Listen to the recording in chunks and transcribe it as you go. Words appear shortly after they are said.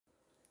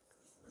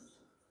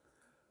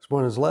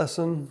Morning's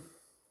lesson,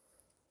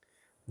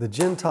 the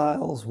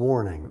Gentiles'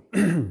 warning.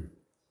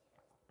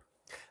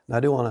 Now, I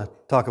do want to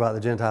talk about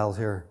the Gentiles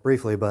here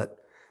briefly, but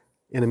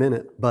in a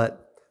minute.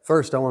 But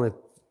first, I want to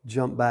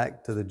jump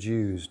back to the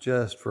Jews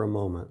just for a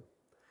moment,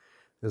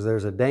 because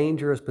there's a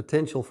dangerous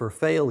potential for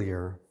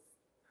failure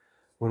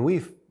when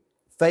we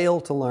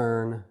fail to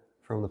learn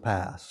from the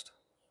past.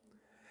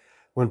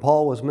 When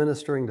Paul was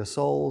ministering to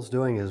souls,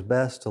 doing his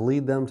best to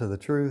lead them to the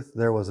truth,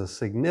 there was a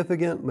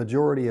significant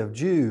majority of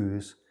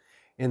Jews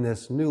in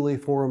this newly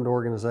formed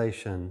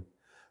organization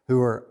who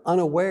were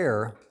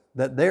unaware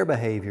that their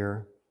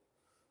behavior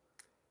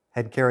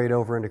had carried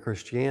over into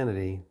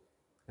Christianity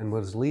and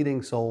was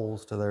leading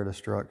souls to their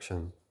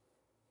destruction.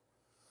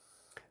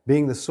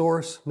 Being the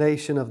source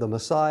nation of the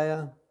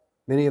Messiah,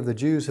 many of the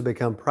Jews had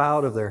become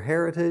proud of their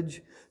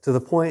heritage to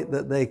the point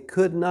that they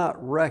could not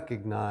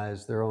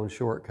recognize their own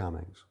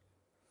shortcomings.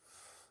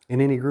 In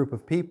any group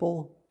of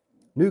people,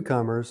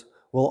 newcomers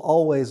will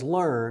always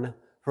learn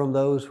from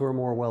those who are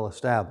more well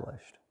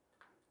established.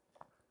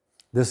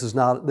 This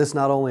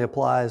not only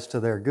applies to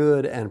their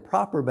good and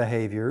proper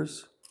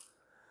behaviors,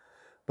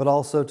 but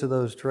also to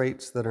those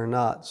traits that are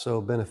not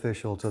so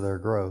beneficial to their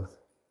growth.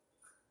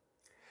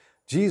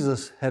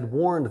 Jesus had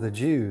warned the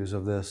Jews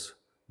of this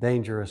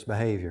dangerous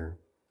behavior.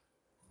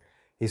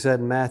 He said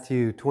in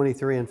Matthew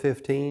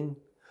 23:15,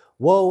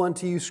 "Woe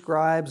unto you,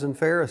 scribes and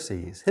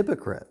Pharisees,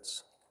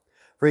 hypocrites!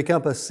 For ye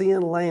compass sea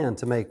and land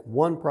to make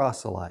one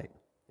proselyte,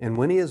 and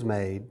when he is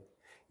made,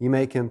 you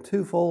make him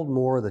twofold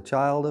more the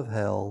child of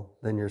hell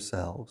than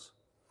yourselves."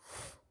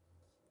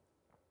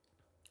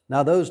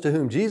 Now, those to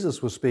whom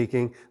Jesus was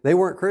speaking, they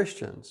weren't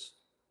Christians.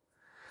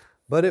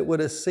 But it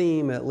would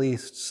seem at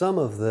least some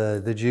of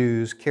the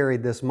Jews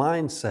carried this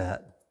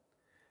mindset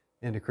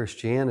into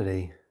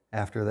Christianity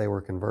after they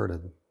were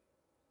converted.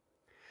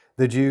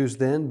 The Jews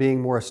then,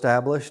 being more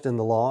established in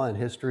the law and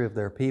history of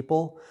their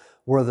people,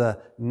 were the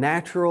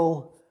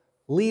natural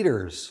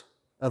leaders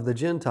of the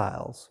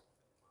Gentiles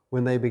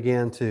when they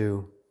began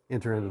to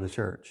enter into the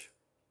church.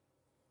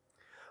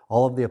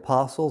 All of the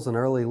apostles and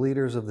early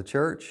leaders of the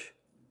church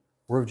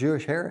were of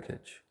Jewish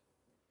heritage.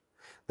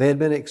 They had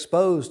been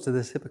exposed to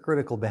this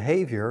hypocritical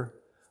behavior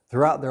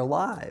throughout their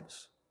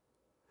lives.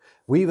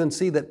 We even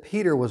see that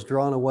Peter was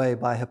drawn away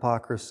by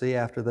hypocrisy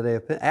after the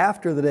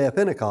day of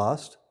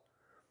Pentecost,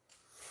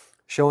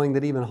 showing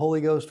that even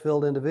Holy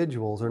Ghost-filled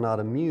individuals are not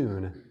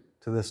immune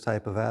to this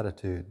type of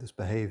attitude, this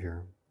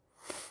behavior.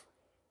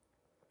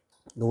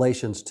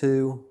 Galatians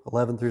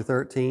 2:11 through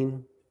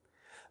 13.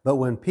 "But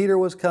when Peter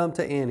was come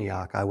to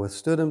Antioch, I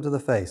withstood him to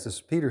the face." This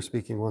is Peter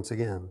speaking once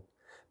again.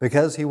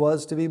 "Because he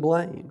was to be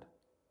blamed.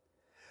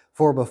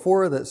 For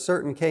before that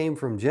certain came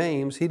from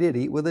James, he did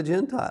eat with the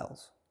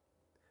Gentiles.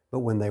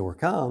 But when they were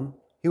come,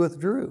 he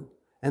withdrew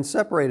and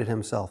separated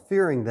himself,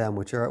 fearing them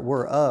which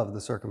were of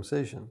the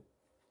circumcision.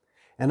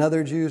 And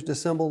other Jews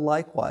dissembled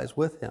likewise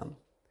with him,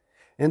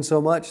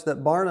 insomuch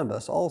that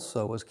Barnabas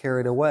also was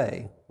carried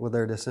away with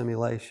their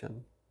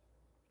dissimulation."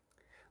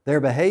 Their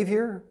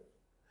behavior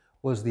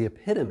was the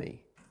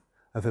epitome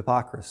of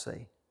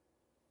hypocrisy.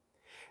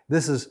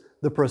 This is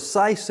the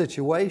precise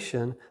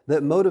situation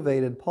that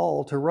motivated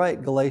Paul to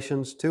write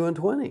Galatians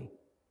 2:20.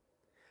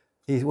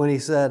 When he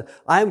said,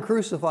 "I am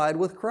crucified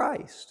with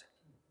Christ.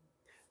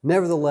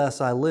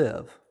 Nevertheless I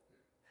live.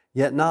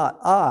 Yet not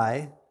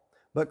I,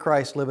 but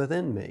Christ liveth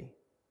in me.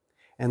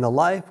 And the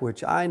life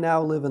which I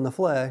now live in the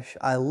flesh,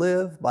 I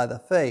live by the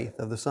faith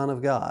of the Son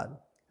of God,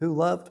 who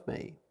loved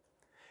me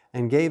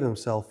and gave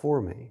himself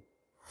for me."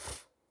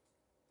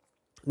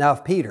 Now,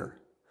 if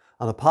Peter,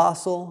 an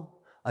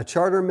apostle, a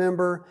charter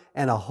member,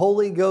 and a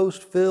Holy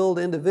Ghost-filled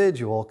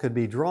individual could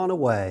be drawn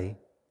away,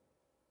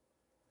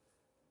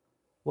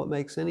 what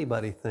makes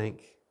anybody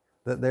think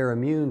that they're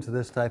immune to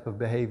this type of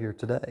behavior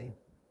today?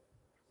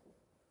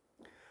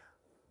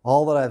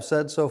 All that I've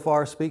said so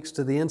far speaks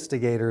to the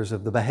instigators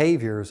of the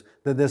behaviors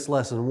that this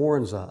lesson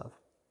warns of.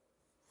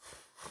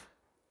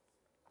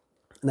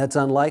 And that's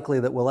unlikely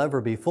that we'll ever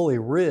be fully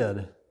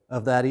rid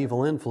of that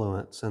evil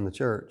influence in the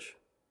church.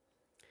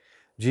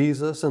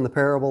 Jesus, in the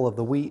parable of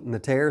the wheat and the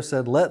tare,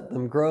 said, "Let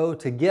them grow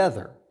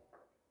together.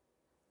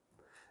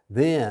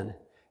 Then,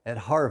 at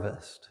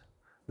harvest,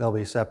 they'll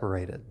be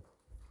separated."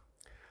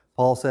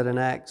 Paul said in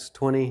Acts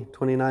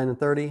 20:29 and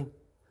 30,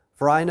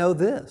 "For I know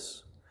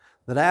this,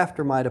 that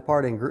after my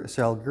departing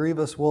shall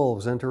grievous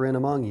wolves enter in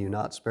among you,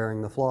 not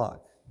sparing the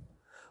flock.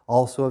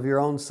 Also of your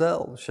own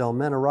selves shall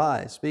men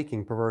arise,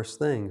 speaking perverse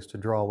things, to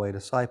draw away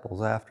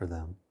disciples after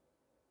them."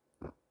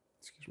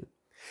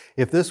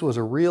 If this was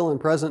a real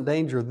and present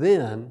danger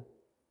then,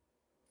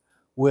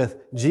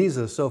 with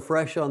Jesus so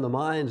fresh on the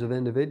minds of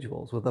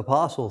individuals, with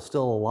apostles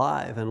still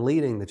alive and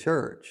leading the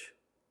church,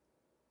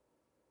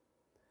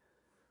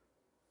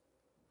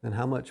 then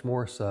how much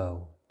more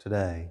so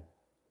today?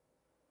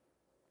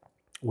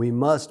 We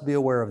must be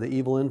aware of the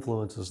evil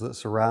influences that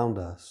surround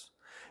us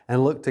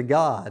and look to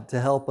God to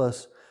help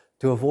us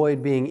to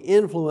avoid being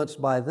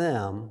influenced by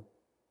them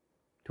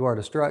to our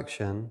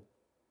destruction,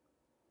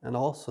 and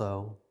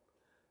also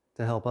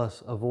to help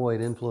us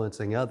avoid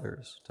influencing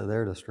others to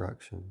their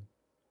destruction.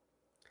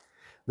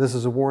 This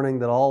is a warning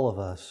that all of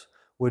us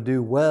would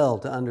do well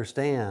to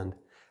understand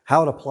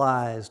how it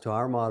applies to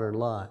our modern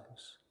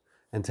lives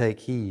and take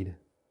heed.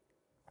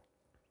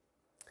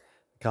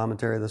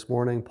 Commentary this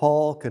morning,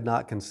 Paul could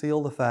not conceal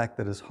the fact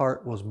that his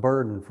heart was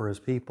burdened for his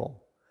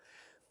people,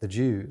 the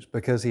Jews,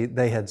 because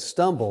they had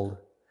stumbled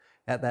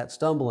at that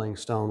stumbling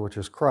stone, which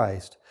is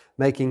Christ,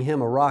 making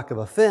him a rock of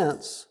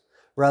offense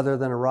rather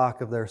than a rock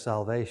of their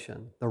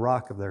salvation, the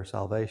rock of their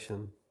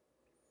salvation.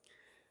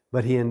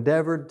 But he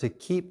endeavored to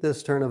keep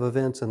this turn of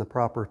events in the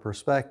proper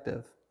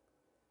perspective.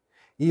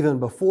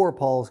 Even before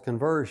Paul's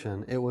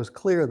conversion, it was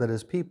clear that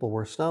his people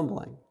were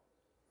stumbling.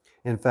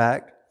 In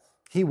fact,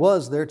 he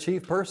was their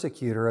chief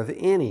persecutor of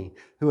any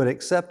who had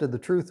accepted the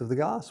truth of the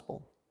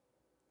gospel.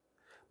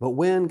 But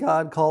when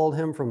God called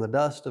him from the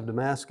dust of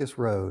Damascus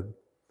Road,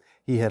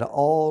 God had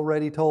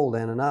already told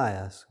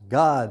Ananias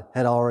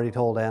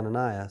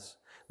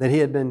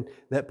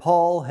that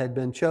Paul had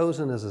been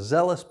chosen as a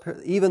zealous,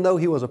 even though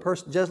he was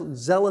a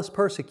zealous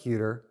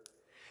persecutor,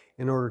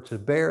 in order to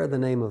bear the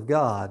name of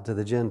God to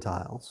the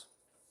Gentiles.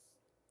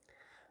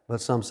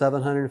 But some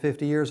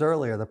 750 years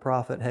earlier, the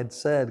prophet had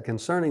said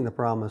concerning the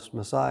promised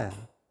Messiah,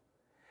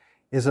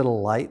 It is a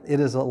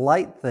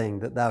light thing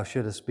that thou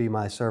shouldest be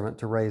my servant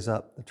to raise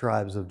up the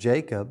tribes of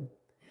Jacob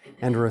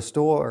and to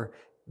restore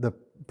the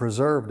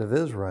preserved of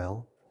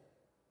Israel.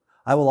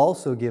 I will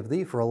also give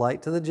thee for a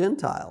light to the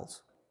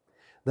Gentiles,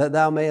 that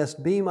thou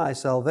mayest be my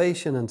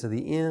salvation unto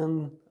the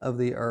end of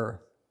the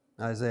earth.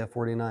 Isaiah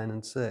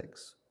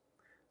 49:6.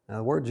 Now,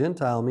 the word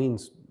Gentile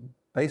means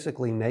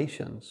basically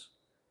nations,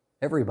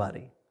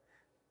 everybody.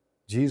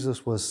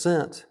 Jesus was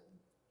sent,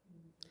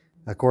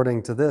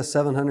 according to this,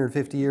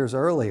 750 years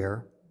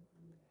earlier,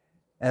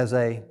 as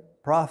a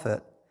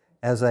prophet,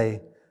 as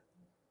a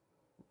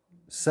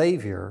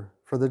Savior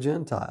for the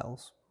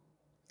Gentiles.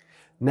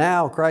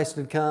 Now Christ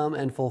had come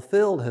and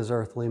fulfilled his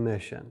earthly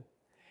mission,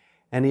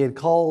 and he had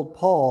called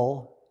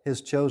Paul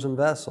his chosen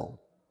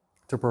vessel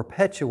to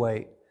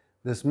perpetuate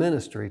this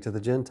ministry to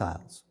the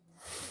Gentiles.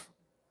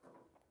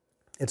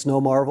 It's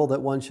no marvel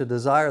that one should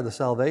desire the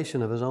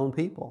salvation of his own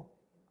people.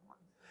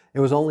 It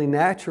was only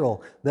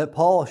natural that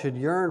Paul should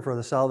yearn for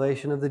the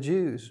salvation of the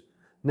Jews.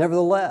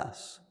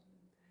 Nevertheless,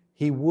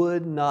 he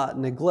would not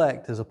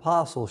neglect his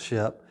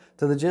apostleship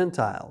to the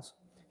Gentiles.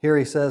 Here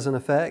he says, in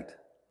effect,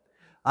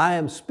 I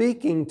am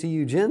speaking to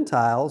you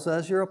Gentiles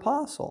as your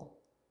apostle.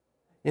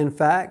 In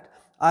fact,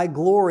 I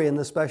glory in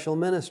the special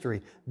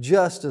ministry,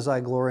 just as I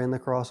glory in the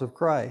cross of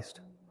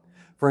Christ.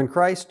 For in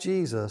Christ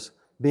Jesus,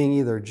 being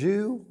either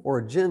Jew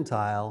or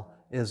Gentile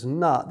is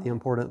not the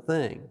important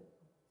thing,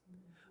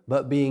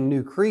 but being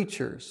new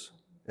creatures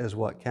is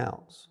what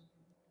counts.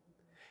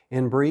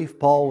 In brief,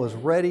 Paul was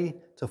ready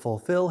to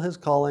fulfill his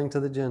calling to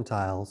the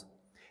Gentiles,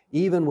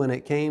 even when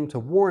it came to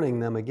warning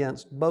them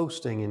against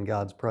boasting in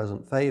God's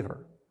present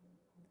favor.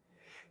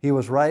 He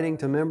was writing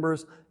to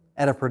members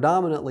at a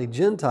predominantly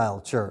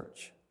Gentile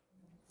church,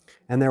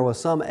 and there was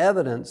some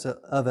evidence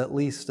of at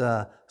least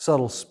a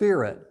subtle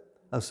spirit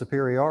of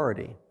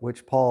superiority,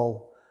 which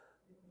Paul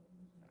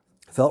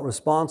felt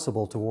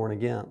responsible to warn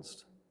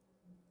against.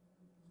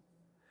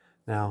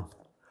 Now,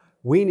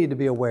 we need to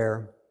be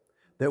aware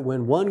that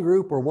when one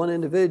group or one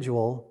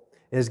individual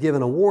is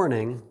given a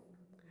warning,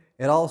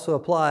 it also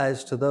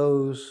applies to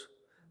those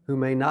who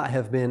may not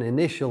have been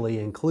initially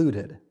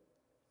included.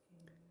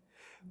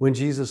 When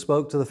Jesus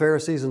spoke to the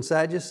Pharisees and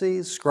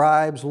Sadducees,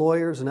 scribes,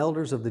 lawyers, and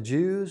elders of the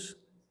Jews,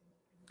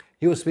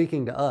 he was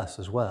speaking to us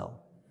as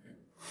well.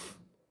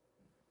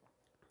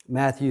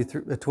 Matthew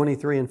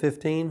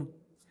 23:15,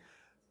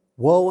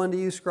 Woe unto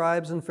you,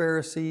 scribes and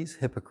Pharisees,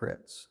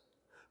 hypocrites!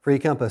 For ye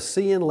compass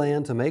sea and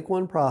land to make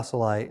one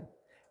proselyte,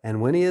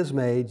 and when he is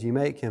made, ye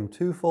make him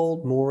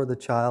twofold more the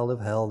child of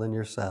hell than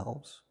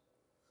yourselves.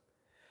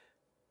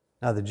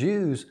 Now the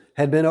Jews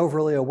had been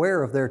overly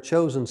aware of their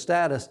chosen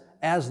status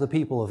as the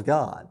people of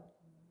God.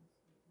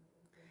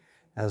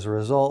 As a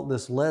result,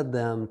 this led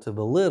them to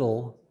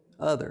belittle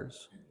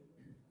others.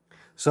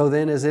 So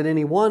then, is it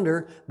any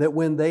wonder that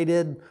when they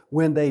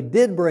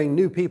did bring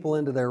new people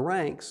into their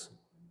ranks,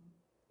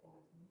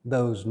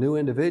 those new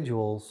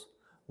individuals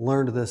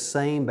learned this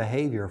same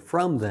behavior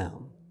from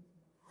them?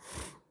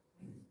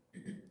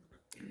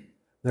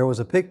 There was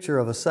a picture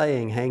of a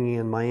saying hanging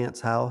in my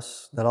aunt's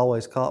house that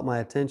always caught my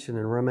attention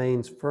and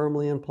remains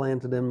firmly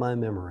implanted in my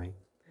memory.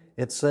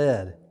 It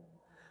said,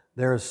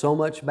 there is so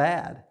much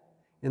bad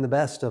in the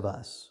best of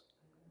us,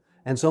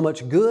 and so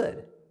much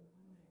good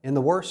in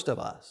the worst of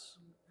us,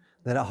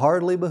 that it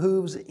hardly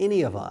behooves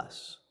any of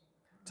us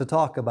to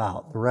talk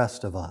about the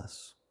rest of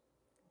us.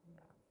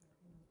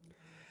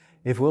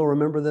 If we'll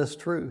remember this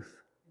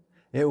truth,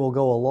 it will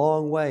go a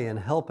long way in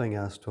helping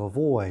us to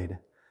avoid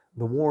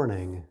the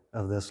warning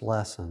of this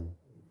lesson.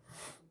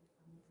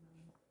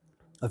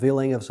 A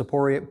feeling of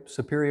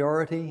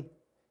superiority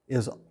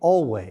is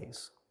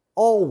always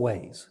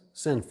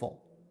sinful.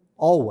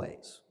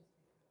 Always.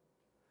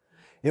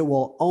 It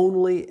will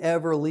only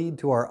ever lead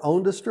to our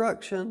own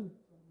destruction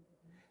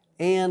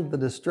and the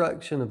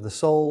destruction of the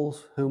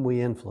souls whom we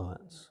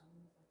influence.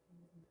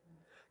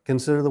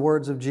 Consider the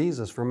words of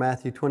Jesus from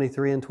Matthew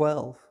 23 and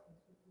 12.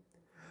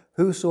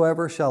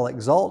 Whosoever shall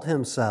exalt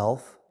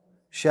himself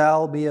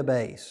shall be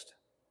abased,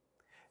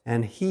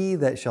 and he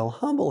that shall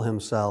humble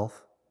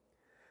himself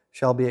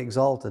shall be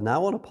exalted. Now I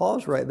want to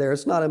pause right there.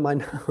 It's not in my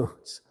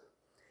notes.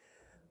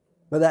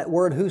 But that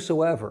word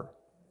whosoever,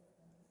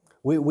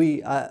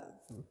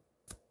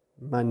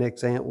 my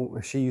Nick's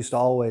aunt, she used to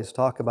always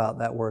talk about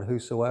that word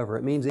whosoever.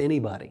 It means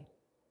anybody.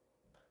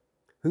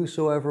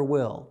 Whosoever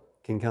will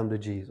can come to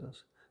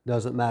Jesus.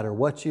 Doesn't matter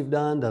what you've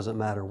done, doesn't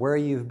matter where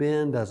you've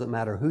been, doesn't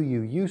matter who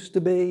you used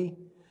to be.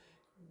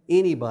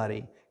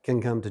 Anybody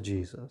can come to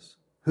Jesus.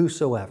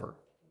 Whosoever.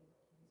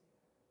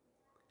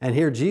 And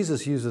here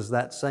Jesus uses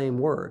that same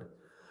word.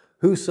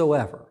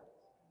 Whosoever.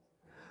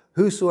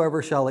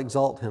 Whosoever shall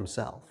exalt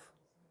himself.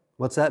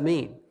 What's that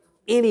mean?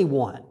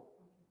 Anyone.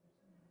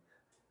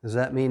 Does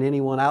that mean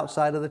anyone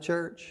outside of the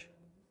church?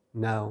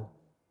 No.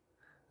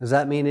 Does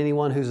that mean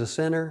anyone who's a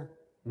sinner?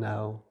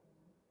 No.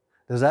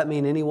 Does that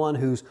mean anyone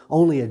who's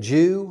only a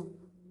Jew?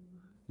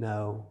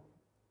 No.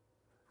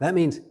 That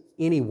means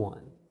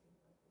anyone,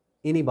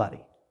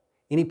 anybody,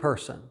 any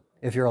person.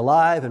 If you're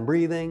alive and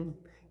breathing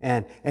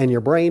and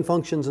your brain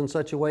functions in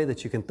such a way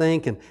that you can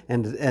think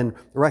and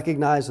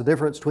recognize the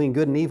difference between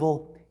good and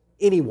evil,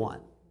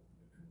 anyone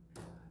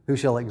who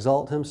shall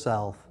exalt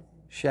himself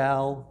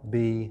shall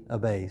be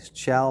abased,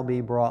 shall be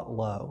brought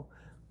low.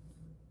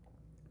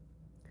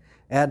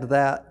 Add to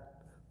that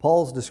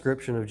Paul's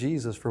description of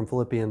Jesus from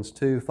Philippians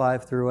 2,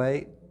 5 through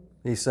 8.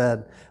 He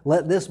said,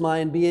 "Let this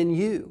mind be in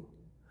you,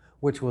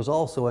 which was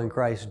also in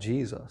Christ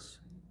Jesus,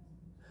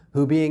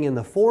 who being in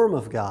the form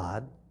of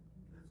God,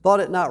 thought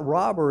it not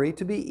robbery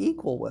to be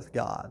equal with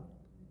God,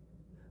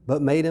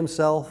 but made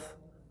himself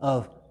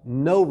of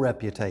no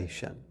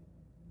reputation,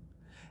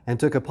 and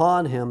took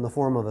upon him the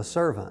form of a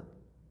servant,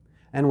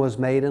 and was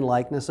made in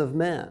likeness of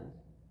men.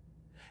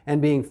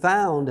 And being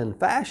found in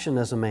fashion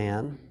as a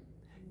man,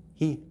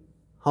 he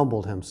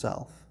humbled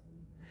himself,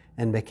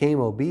 and became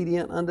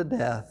obedient unto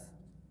death,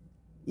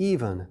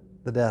 even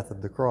the death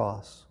of the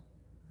cross."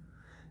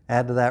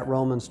 Add to that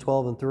Romans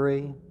 12 and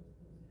 3.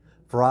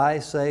 "For I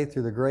say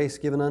through the grace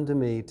given unto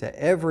me, to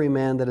every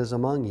man that is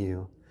among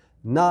you,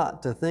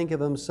 not to think of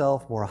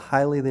himself more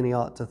highly than he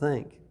ought to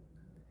think,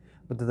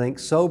 but to think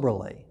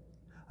soberly,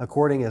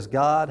 according as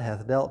God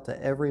hath dealt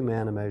to every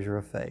man a measure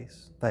of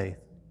faith."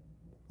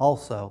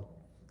 Also,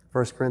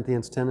 1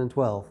 Corinthians 10 and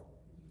 12.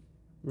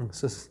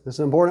 This is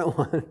an important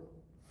one.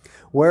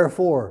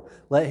 "Wherefore,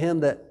 let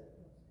him that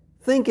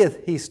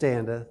thinketh he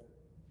standeth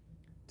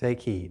take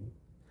heed,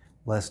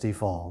 lest he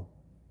fall."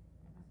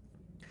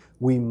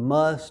 We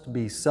must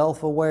be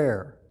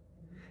self-aware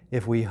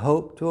if we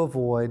hope to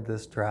avoid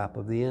this trap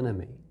of the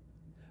enemy.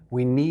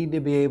 We need to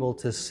be able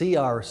to see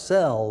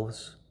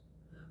ourselves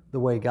the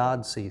way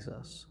God sees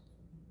us.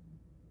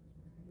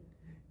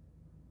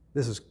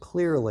 This is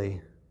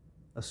clearly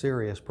a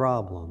serious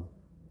problem,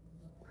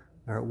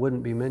 or it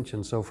wouldn't be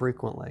mentioned so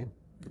frequently.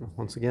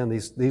 Once again,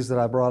 these that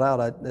I brought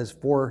out, there's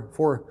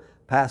four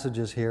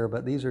passages here,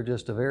 but these are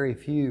just a very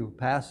few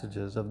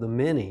passages of the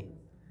many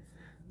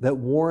that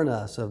warn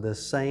us of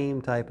this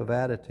same type of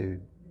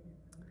attitude,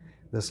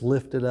 this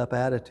lifted up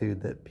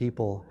attitude that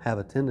people have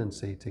a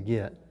tendency to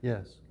get.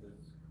 Yes?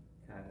 This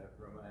kind of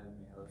reminded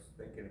me, I was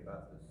thinking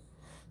about this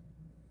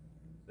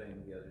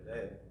thing the other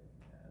day, and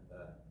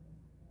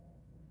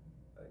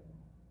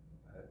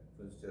I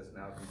was just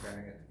now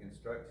comparing it to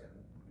construction.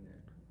 When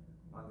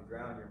you're on the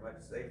ground, you're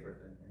much safer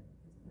than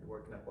you're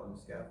working up on the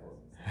scaffold.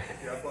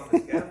 If you're up on the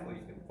scaffold,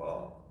 you can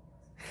fall.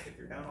 If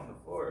you're down on the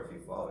floor, if you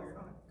fall, you're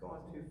not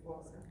going too far.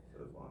 So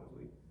as long as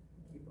we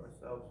keep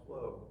ourselves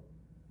low,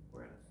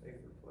 we're in a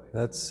safer place.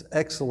 That's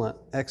excellent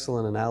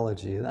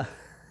analogy.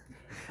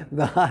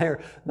 The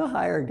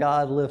higher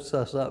God lifts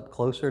us up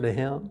closer to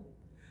Him,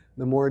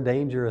 the more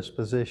dangerous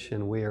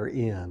position we are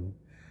in.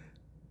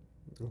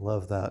 I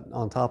love that.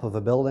 On top of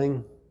a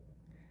building,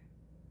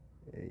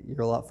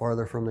 you're a lot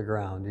farther from the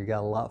ground. You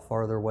got a lot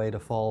farther way to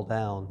fall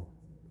down.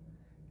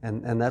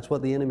 And that's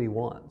what the enemy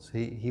wants.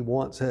 He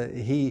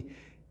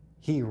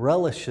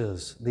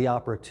relishes the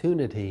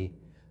opportunity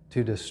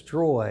to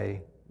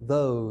destroy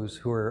those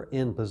who are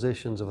in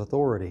positions of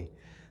authority.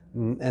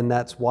 And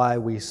that's why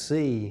we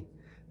see,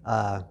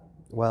 don't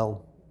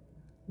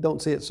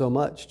see it so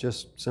much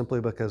just simply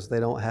because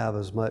they don't have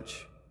as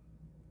much,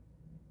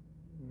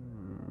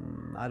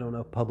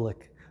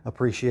 public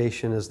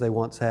appreciation as they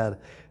once had.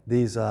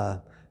 These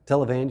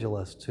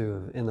televangelists who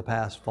have in the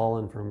past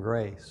fallen from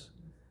grace,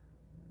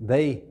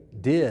 they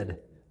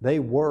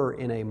were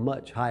in a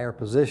much higher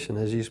position.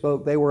 As you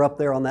spoke, they were up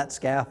there on that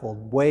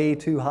scaffold way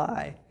too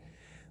high.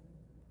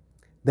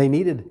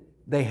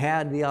 They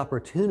had the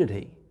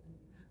opportunity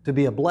to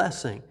be a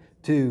blessing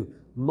to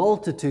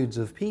multitudes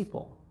of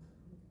people.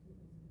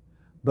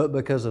 But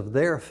because of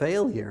their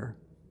failure,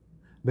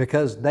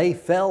 because they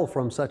fell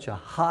from such a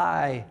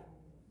high,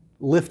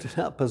 lifted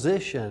up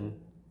position,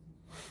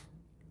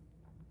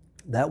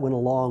 that went a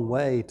long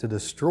way to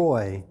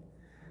destroy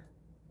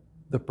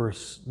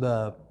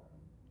the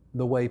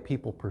way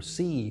people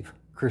perceive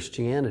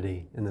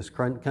Christianity in this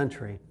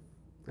country.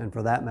 and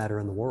for that matter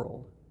in the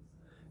world.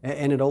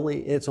 And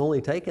it's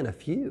only taken a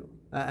few.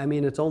 I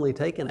mean, it's only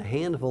taken a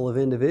handful of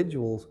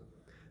individuals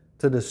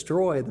to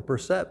destroy the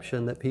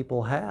perception that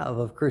people have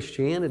of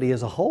Christianity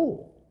as a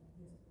whole.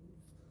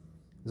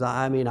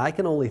 I mean, I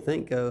can only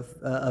think of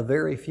a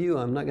very few.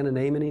 I'm not going to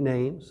name any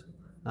names.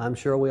 I'm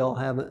sure we all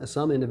have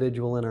some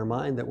individual in our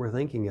mind that we're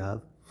thinking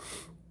of.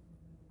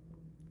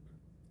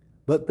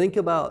 But think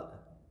about,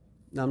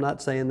 I'm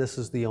not saying this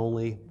is the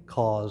only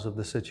cause of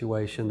the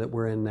situation that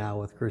we're in now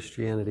with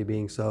Christianity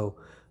being so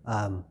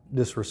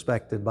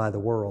disrespected by the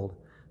world.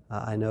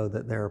 I know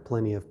that there are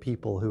plenty of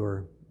people who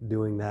are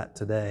doing that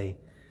today,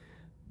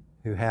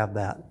 who have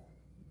that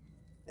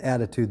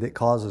attitude that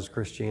causes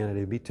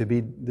Christianity to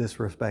be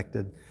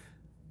disrespected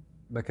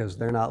because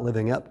they're not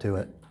living up to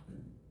it.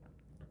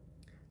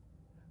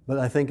 But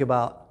I think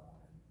about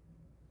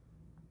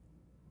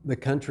the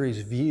country's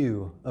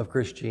view of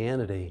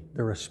Christianity,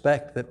 the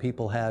respect that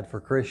people had for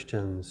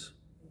Christians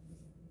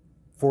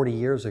 40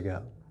 years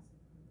ago,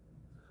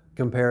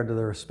 compared to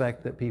the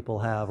respect that people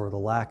have, or the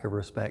lack of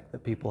respect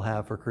that people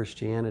have for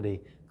Christianity,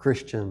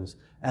 Christians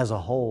as a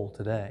whole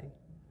today.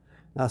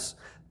 Now,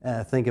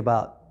 think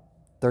about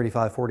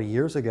 35, 40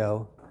 years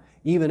ago,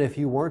 even if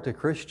you weren't a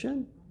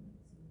Christian,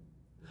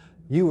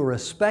 you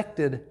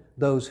respected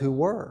those who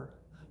were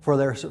for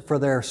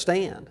their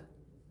stand.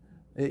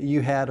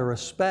 You had a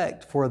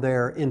respect for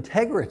their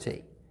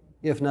integrity,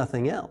 if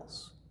nothing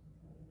else.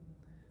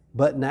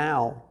 But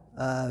now,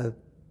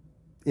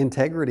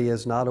 integrity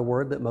is not a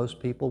word that most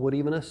people would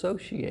even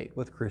associate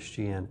with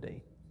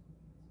Christianity.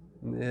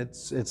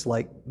 It's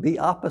like the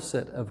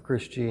opposite of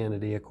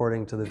Christianity,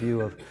 according to the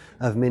view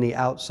of many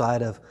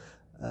outside of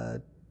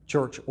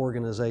church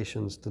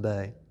organizations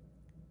today.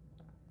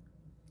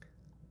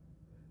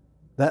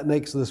 That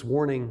makes this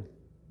warning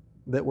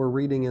that we're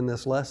reading in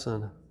this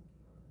lesson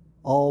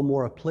all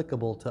more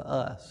applicable to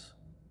us.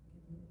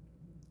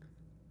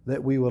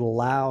 That we would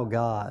allow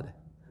God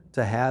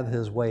to have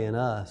His way in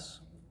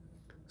us,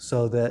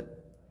 so that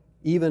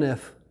even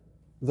if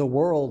the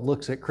world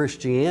looks at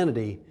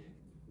Christianity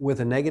with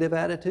a negative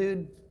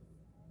attitude,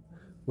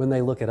 when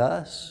they look at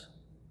us,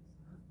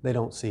 they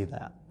don't see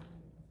that.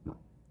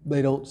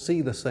 They don't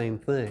see the same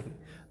thing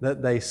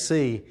that they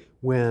see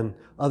when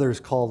others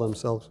call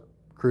themselves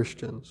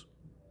Christians.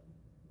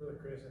 Brother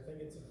Chris, I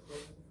think it's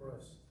important for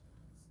us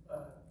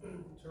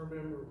to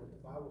remember what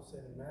the Bible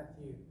said in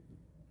Matthew,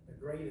 the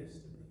greatest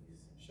of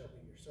these shall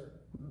be your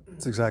servant.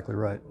 That's exactly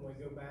right. When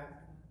we go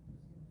back,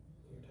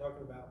 you're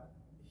talking about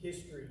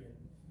history and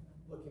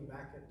looking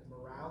back at the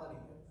morality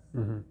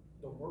of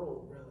the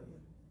world,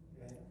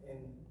 really, and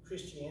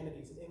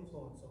Christianity's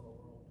influence on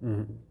the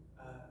world.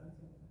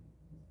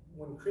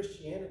 When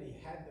Christianity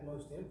had the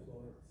most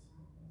influence,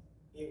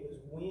 it was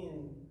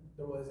when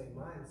there was a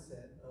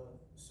mindset of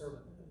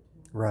servanthood.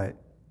 Right.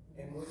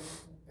 And when,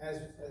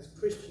 as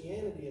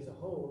Christianity as a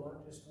whole,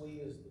 not just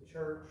we as the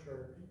church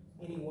or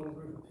any one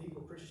group of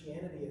people,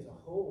 Christianity as a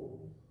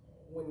whole,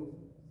 when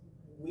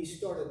we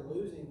started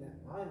losing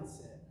that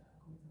mindset,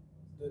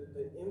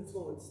 the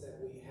influence that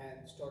we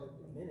had started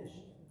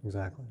diminishing.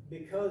 Exactly.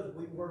 Because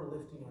we were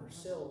lifting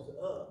ourselves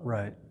up,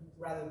 right,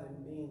 rather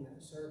than being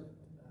that servant.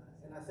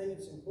 And I think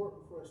it's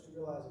important for us to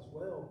realize as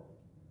well,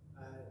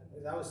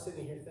 as I was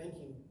sitting here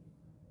thinking,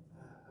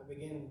 I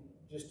began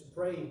just to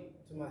pray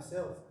to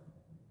myself,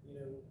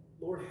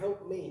 Lord,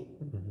 help me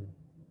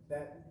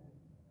that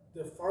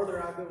the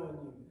farther I go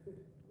in you,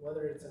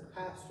 whether it's a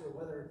pastor,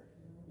 whether,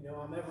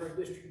 I'm ever a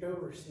district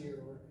overseer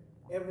or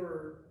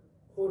ever,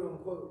 quote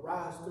unquote,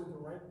 rise through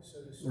the ranks,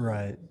 so to speak,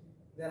 right,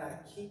 that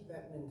I keep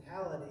that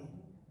mentality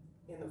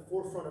in the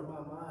forefront of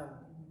my mind.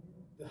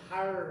 The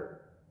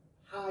higher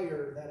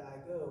that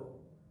I go,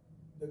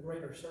 the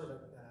greater servant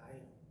that I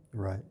am.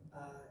 Right.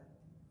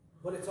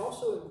 But it's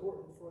also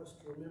important for us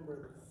to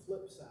remember the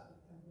flip side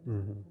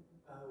of that.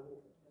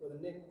 Brother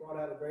Nick brought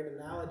out a great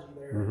analogy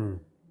there.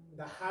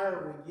 The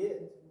higher we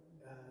get,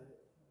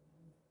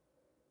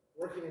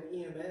 working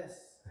in EMS,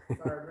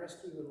 fire and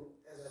rescue,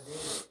 as I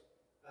did,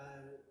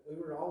 we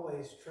were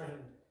always trained.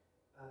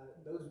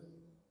 Those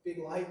big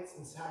lights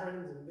and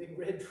sirens and big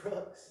red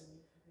trucks,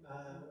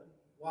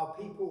 while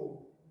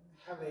people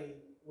have a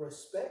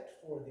respect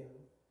for them,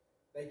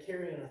 they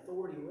carry an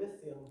authority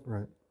with them.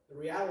 Right. The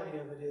reality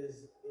of it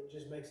is, it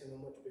just makes them a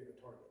much bigger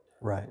target.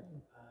 Right.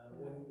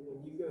 When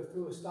you go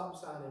through a stop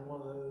sign in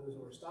one of those,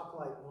 or a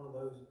stoplight in one of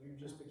those, you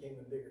just became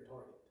a bigger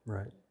target.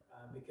 Right.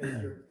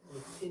 Because your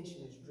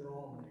attention is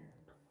drawn there.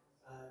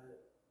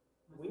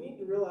 We need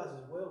to realize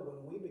as well,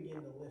 when we begin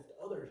to lift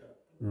others up,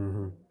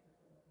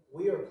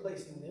 we are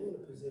placing them in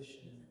a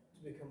position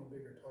to become a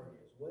bigger target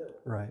as well.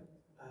 Right.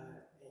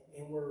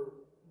 And we're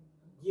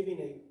giving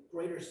a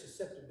greater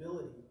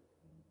susceptibility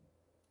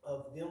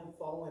of them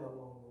falling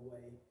along the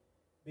way,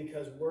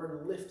 because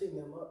we're lifting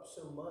them up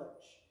so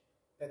much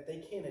that they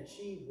can't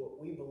achieve what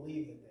we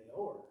believe that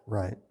they are.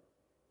 Right.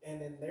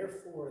 And then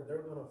therefore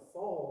they're going to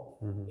fall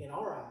in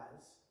our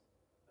eyes,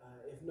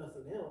 if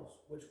nothing else,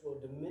 which will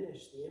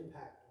diminish the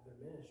impact of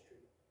their ministry.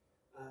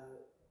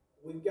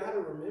 We've got to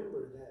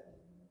remember that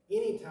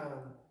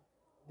anytime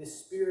this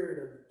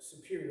spirit of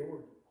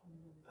superiority.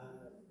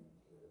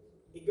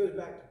 It goes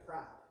back to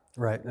pride.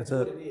 Right. That's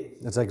what it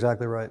is. That's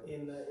exactly right.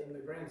 In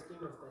the grand scheme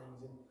of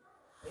things,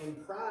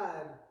 and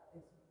pride,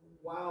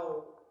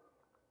 while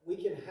we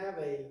can have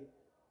a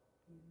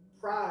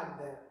pride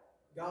that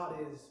God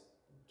is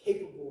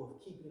capable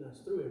of keeping us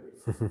through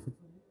everything,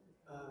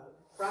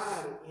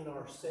 pride in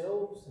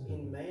ourselves,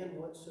 in man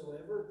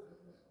whatsoever,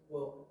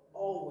 will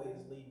always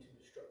lead to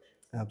destruction.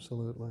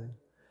 Absolutely.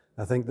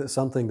 I think that's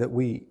something that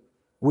we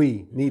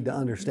need to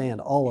understand,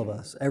 all of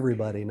us,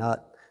 everybody,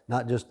 not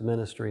just the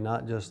ministry,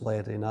 not just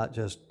laity, not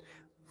just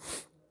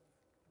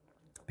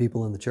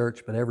people in the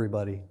church, but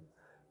everybody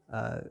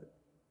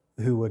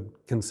who would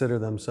consider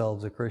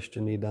themselves a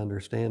Christian need to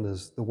understand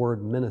is the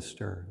word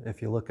minister.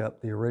 If you look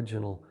up the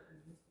original,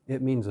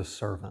 it means a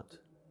servant.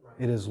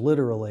 It is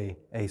literally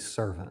a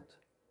servant.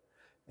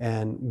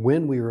 And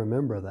when we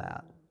remember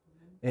that,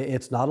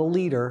 it's not a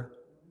leader,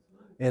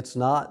 it's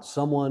not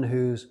someone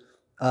who's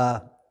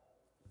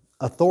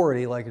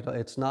authority, like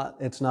it's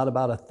not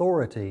about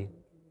authority,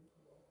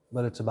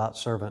 but it's about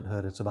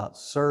servanthood. It's about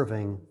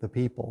serving the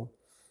people.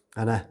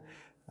 And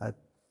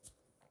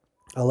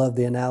I love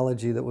the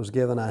analogy that was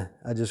given. I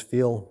just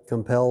feel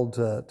compelled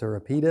to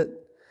repeat it.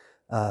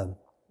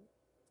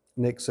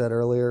 Nick said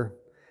earlier,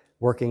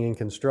 working in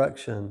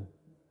construction,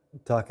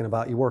 talking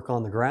about you work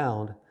on the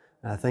ground.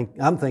 And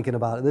I'm thinking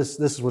about it. This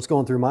is what's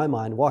going through my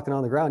mind. Walking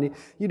on the ground,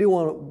 you do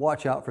want to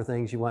watch out for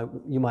things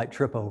you might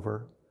trip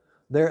over.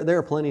 There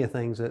are plenty of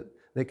things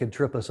that could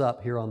trip us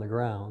up here on the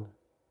ground.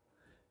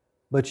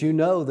 But you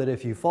know that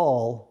if you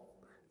fall,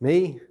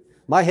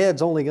 my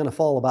head's only going to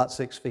fall about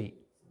 6 feet.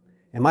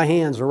 And my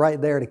hands are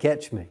right there to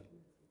catch me.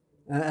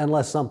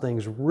 Unless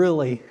something's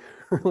really,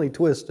 really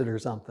twisted or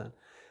something.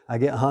 I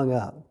get hung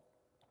up.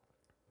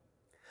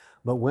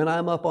 But when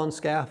I'm up on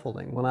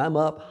scaffolding, when I'm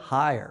up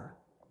higher,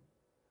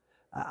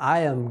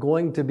 I am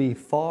going to be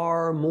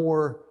far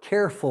more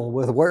careful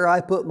with where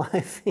I put my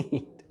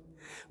feet.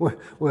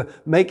 We're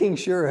making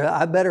sure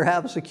I better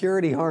have a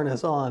security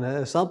harness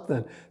on,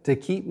 something to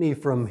keep me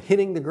from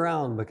hitting the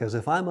ground, because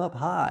if I'm up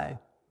high,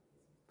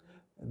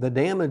 the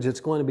damage that's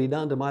going to be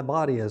done to my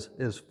body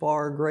is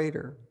far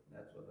greater.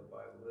 That's what the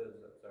Bible is.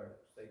 That's our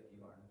safety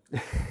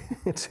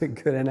harness. It's a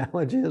good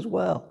analogy as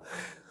well.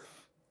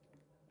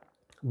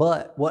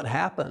 But what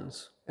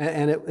happens,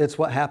 and it's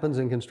what happens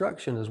in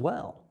construction as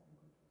well,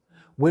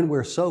 when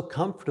we're so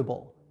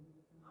comfortable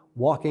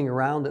walking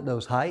around at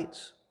those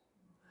heights,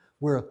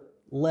 we're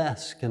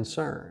less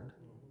concerned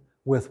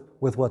with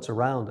what's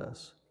around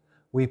us.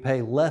 We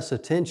pay less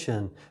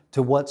attention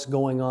to what's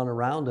going on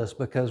around us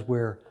because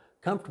we're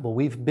comfortable.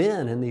 We've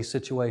been in these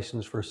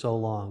situations for so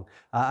long.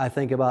 I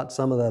think about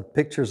some of the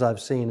pictures I've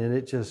seen, and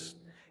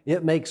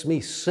it makes me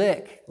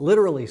sick,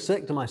 literally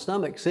sick to my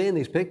stomach, seeing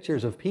these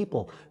pictures of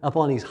people up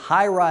on these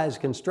high-rise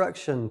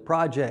construction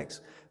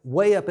projects,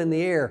 way up in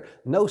the air,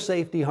 no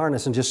safety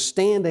harness, and just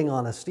standing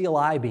on a steel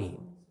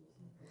I-beam.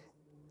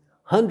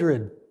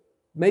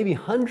 Maybe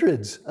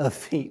hundreds of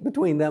feet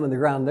between them and the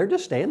ground. They're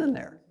just standing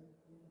there.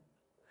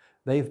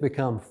 They've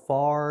become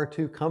far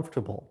too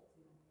comfortable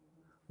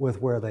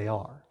with where they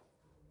are.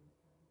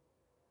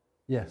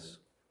 Yes?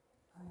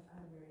 I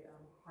have a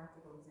very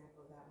practical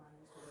example of that when I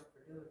used to work for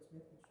Dillard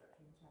Smith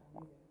Construction in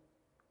Chattanooga.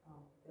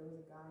 There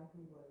was a guy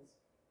who was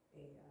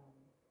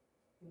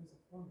a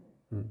foreman.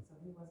 So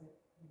he wasn't,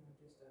 he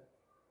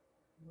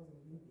wasn't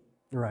a newbie.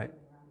 Right.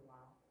 He'd been around a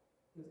while.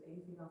 He was 80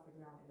 feet off the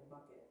ground in a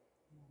bucket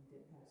and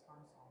didn't have his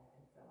harness on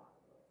and fell out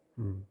of the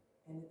bucket.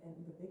 And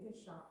the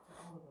biggest shock to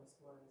all of us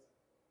was,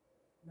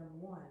 number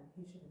one,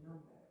 he should have known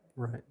better.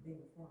 Right.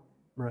 Being a foreman.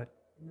 Right.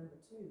 And number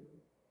two,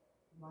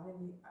 why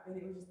didn't he? I mean,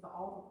 it was just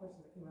all the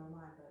questions that came to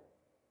my mind. But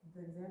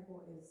the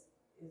example is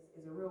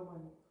a real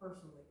one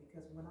personally,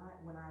 because when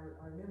I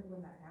remember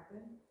when that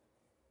happened,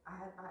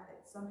 I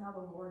somehow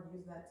the Lord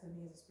used that to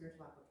me as a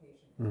spiritual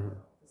application as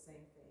well. The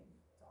same thing,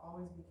 to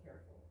always be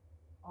careful,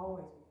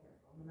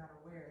 no matter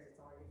where, as it's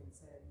already been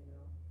said.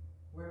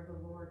 Where the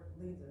Lord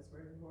leads us,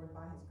 where the Lord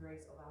by His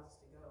grace allows us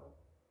to go.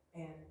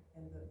 And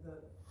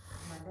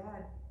my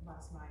dad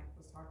last night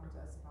was talking to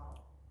us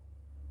about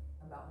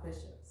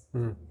bishops.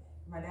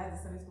 My dad's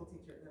a Sunday school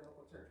teacher at the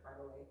local church, by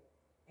the way,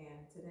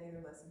 and today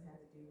their lesson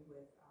had to do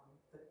with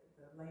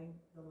the lame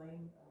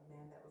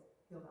man that was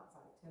killed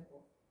outside the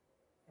temple.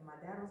 And my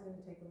dad was going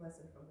to take the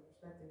lesson from the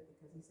perspective,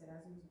 because he said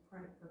as he was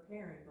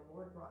preparing, the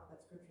Lord brought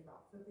that scripture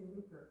about filthy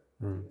lucre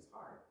to his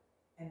heart,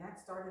 and that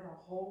started a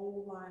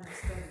whole line of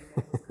study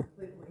that was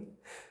completely.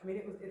 I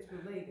mean, it's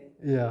related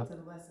to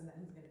the lesson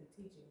that he's going to be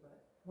teaching. But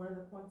one of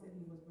the points that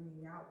he was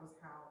bringing out was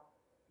how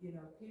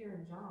Peter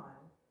and John,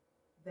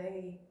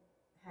 they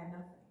had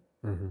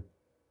nothing.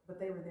 But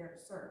they were there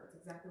to serve. It's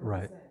exactly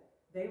what he said.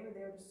 They were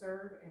there to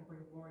serve and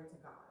bring glory to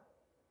God.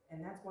 And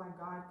that's why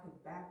God could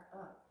back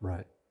up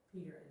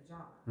Peter and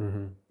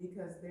John.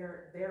 Because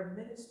their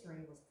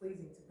ministry was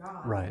pleasing to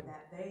God. And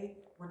that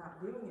they were not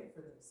doing it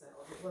for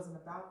themselves. It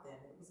wasn't about them.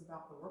 It was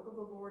about the work of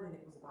the Lord, and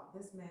it was about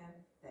this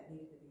man that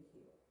needed to be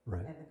healed.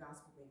 And the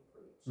gospel being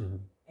preached.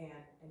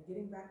 And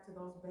getting back to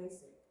those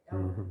basic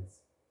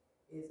elements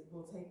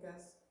will take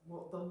us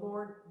well, the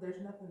Lord,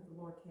 there's nothing the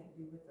Lord can't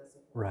do with us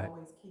if we Right.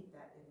 always keep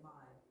that in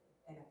mind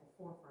and at the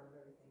forefront of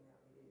everything that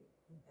we do.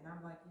 And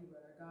I'm like you,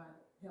 brother. God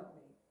help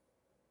me.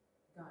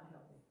 God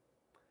help me.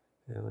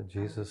 You know,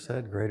 Jesus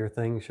said, "Greater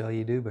things shall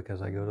you do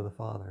because I go to the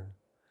Father."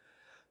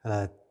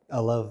 And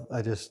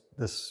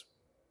this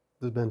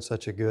has been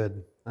such a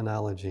good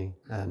analogy,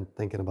 and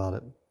thinking about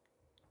it,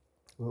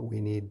 we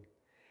need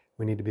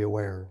to be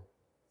aware,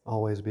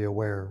 always be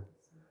aware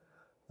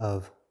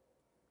of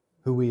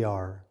who we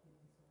are,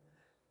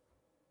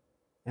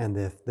 and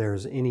if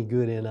there's any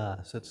good in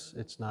us,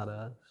 it's not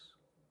us,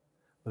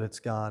 but it's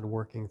God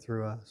working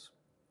through us.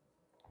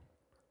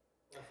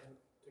 I think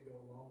to go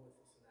along with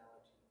this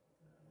analogy,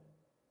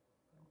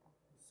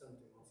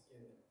 something once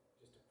again,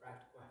 just a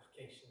practical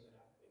application that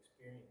I've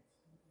experienced.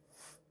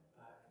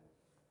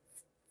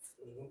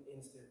 There was one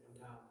incident one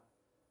time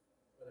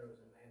where there was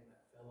a man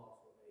that fell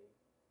off of a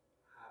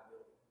high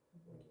building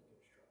working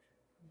construction.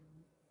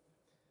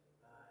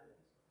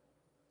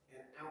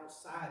 And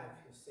outside of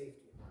his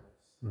safety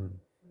harness,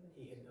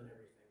 he had done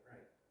everything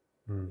right.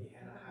 He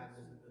had a high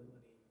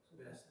visibility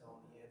vest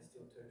on, he had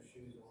steel toe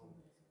shoes on,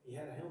 he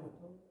had a helmet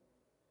on.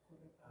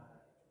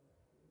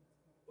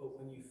 But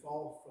when you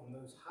fall from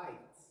those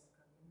heights,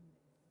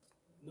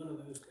 none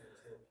of those things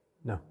help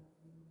you. No.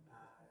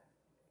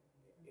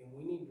 And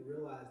we need to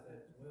realize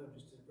that as well,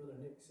 just as Brother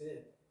Nick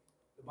said,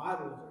 the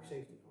Bible is our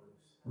safety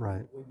harness.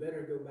 Right. We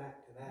better go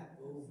back to that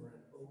over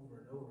and over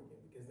and over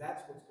again, because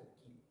that's what's going to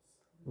keep us.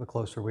 The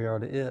closer we are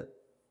to it,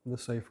 the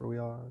safer we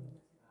are.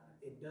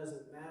 It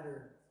doesn't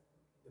matter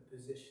the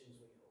positions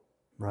we hold.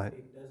 Right.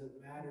 It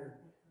doesn't matter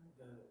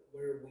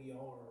where we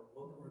are,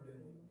 what we're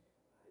doing.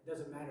 It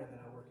doesn't matter that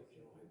I work at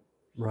General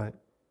Headquarters. Right.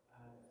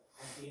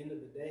 At the end of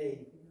the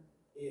day,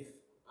 if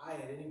I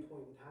at any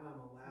point in time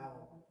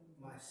allow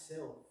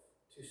myself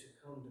to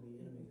succumb to the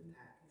enemy's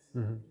attacks,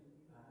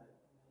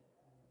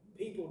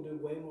 people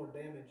do way more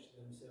damage to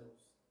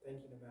themselves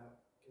thinking about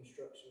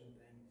construction and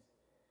things.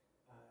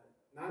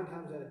 9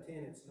 times out of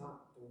 10, it's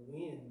not the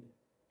wind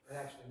that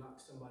actually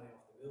knocks somebody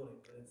off the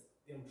building, but it's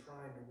them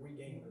trying to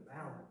regain their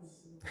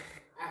balance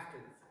after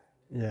the fact.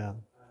 Yeah.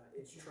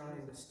 It's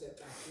trying to step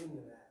back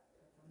into that.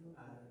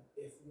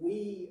 If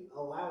we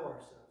allow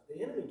ourselves,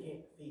 the enemy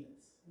can't defeat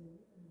us,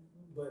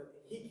 but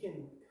he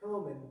can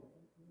come and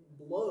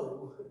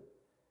blow,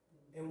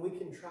 and we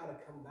can try to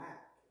come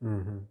back.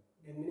 And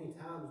many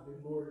times do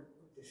more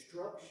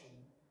destruction.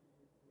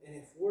 And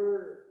if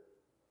we're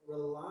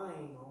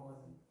relying on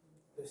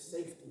the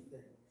safety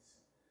things,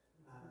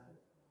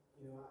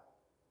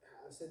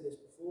 I've said this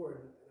before,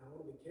 and I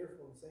want to be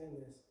careful in saying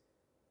this.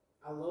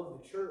 I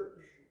love the church,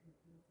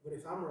 but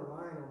if I'm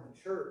relying on the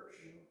church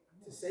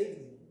to save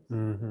me,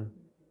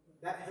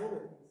 that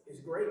helmet is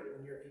great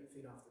when you're 8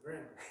 feet off the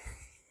ground.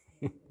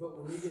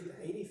 But when you get to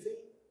 80 feet,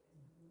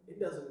 it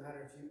doesn't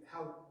matter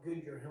how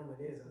good your helmet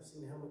is. I've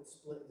seen helmets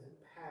split in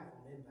half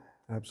on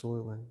impact.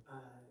 Absolutely.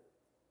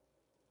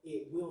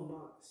 It will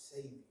not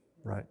save you.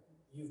 Right.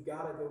 You've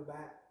got to go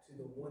back to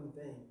the one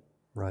thing.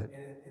 Right.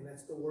 And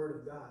that's the Word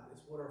of God.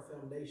 That's what our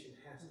foundation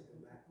has to go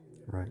back to.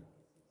 Right.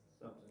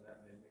 Something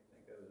that made me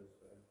think of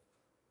is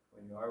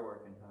when you are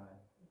working high,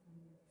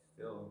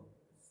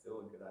 it's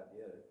still a good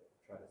idea to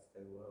try to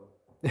stay low.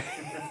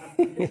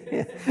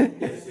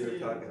 Yes, you were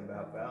talking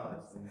about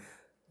balance and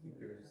keep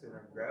your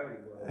center of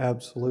gravity low.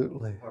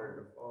 Absolutely. It's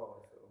harder to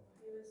fall. So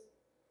if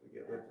we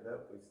get lifted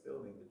up, we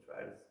still need to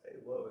try to stay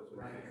low as we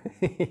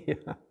can. Yeah.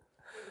 It was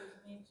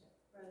mentioned,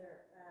 Brother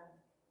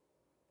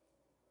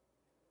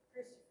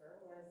Christopher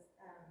was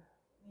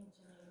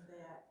mentioning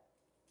that,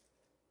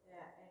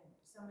 and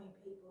so many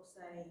people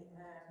say,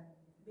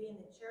 be in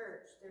the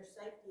church, there's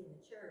safety in the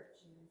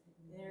church.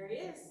 There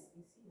is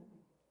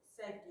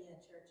safety in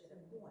the church at a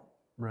point.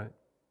 Right.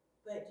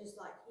 But just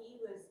like he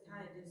was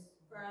kind of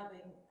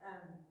describing,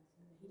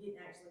 he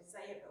didn't actually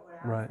say it, but what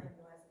I Right. was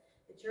thinking was,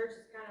 the church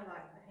is kind of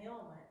like the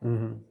helmet.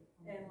 And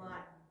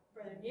like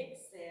Brother Nick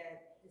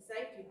said, the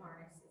safety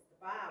harness is the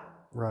Bible.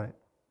 Right.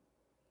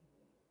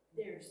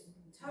 There's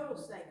total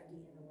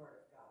safety in the Word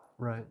of God.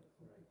 Right.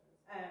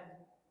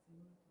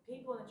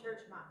 People in the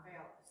church might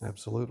fail us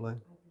Absolutely.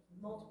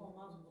 multiple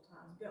times,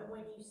 but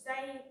when you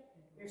say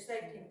there's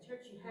safety in the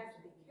church, you have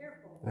to be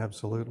careful.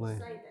 Absolutely. When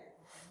you say that,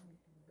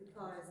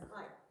 because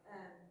like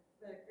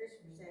Brother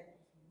Christopher said,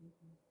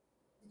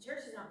 the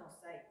church is not going to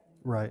save you.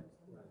 Right.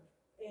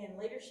 And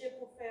leadership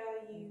will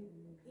fail you,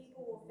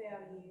 people will fail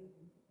you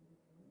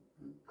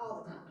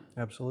all the time.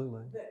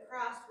 Absolutely. But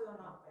Christ will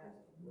not fail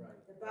you.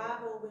 Right. The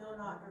Bible will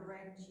not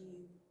direct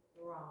you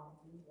the wrong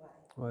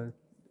way. Well,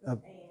 And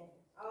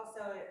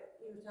also,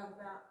 you were talking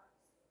about,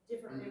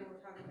 different people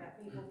were talking about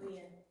people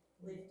being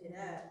lifted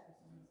up.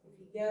 If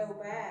you go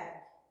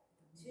back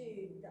to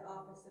the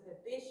office of a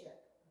bishop,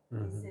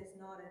 it says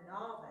not a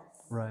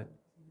novice. right.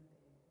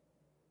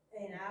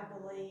 And I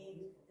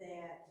believe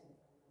that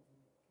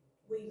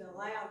we've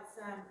allowed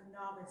some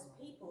novice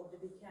people to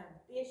become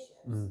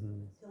bishops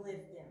to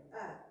lift them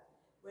up.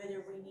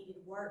 Whether we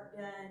needed work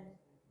done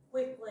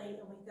quickly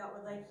and we thought,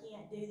 well, they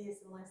can't do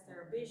this unless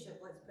they're a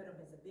bishop, let's put them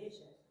as a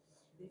bishop.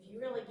 If you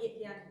really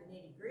get down to the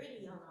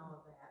nitty-gritty on all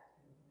of that,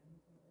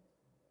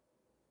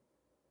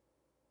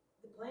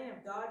 the plan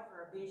of God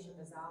for a bishop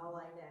is all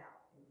laid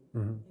out.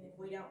 Mm-hmm. And if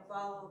we don't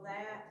follow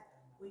that,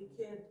 we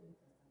could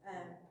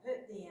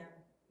put them,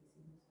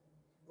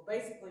 well,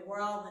 basically, we're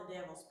all in the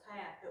devil's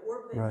path, but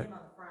we're putting Right. them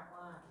on the front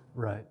line.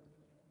 Right.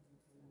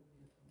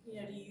 You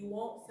know, do you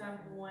want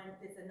someone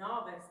that's a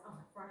novice on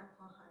the front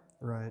line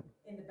Right.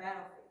 in the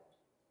battlefield?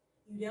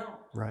 You don't.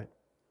 Right.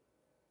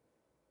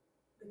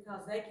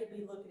 Because they could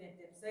be looking at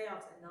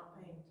themselves and not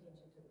paying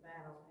attention to the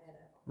battle ahead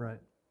of them.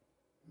 Right.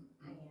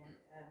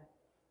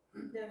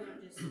 And those are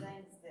just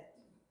things that,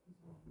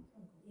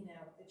 you know,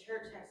 the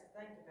church has to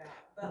think about.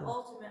 But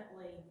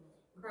ultimately,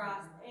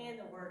 Christ and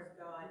the Word of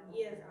God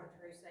is our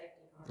true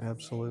safety harness.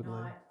 Absolutely.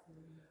 Not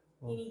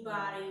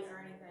anybody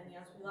or anything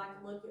else. We like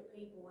to look at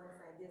people and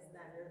say this,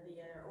 that, or the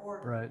other,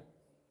 or Right.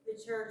 the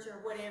church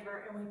or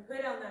whatever, and we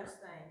put on those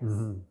things.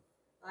 Mm-hmm.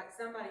 Like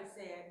somebody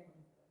said,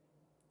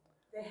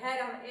 they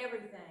had on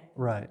everything,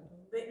 Right.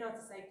 but not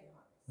the safety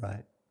harness.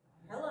 Right.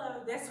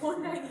 Hello, that's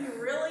one thing you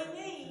really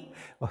need,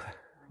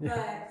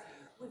 Yeah.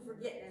 but we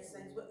forget those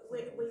things.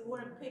 We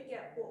want to pick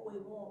out what we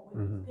want.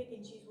 We Mhm. pick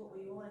and choose what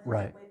we want to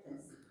Right. take with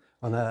us.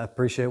 And I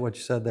appreciate what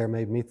you said there.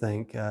 Made me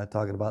think,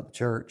 talking about the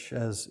church,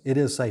 as it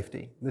is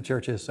safety. The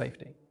church is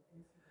safety.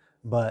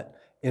 But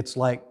it's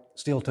like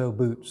steel-toe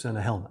boots and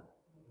a helmet.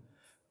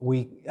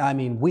 We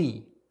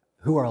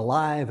who are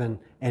alive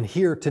and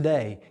here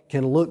today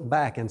can look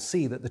back and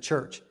see that the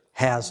church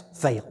has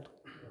failed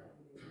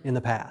in the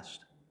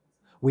past.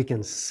 We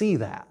can see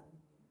that.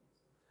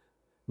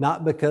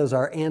 Not because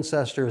our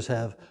ancestors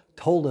have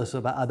told us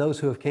about, those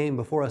who have came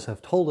before us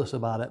have told us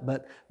about it,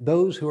 but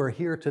those who are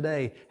here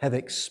today have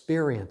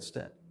experienced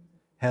it,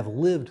 have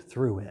lived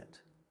through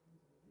it.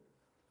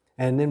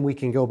 And then we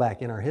can go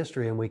back in our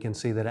history and we can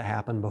see that it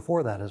happened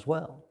before that as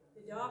well.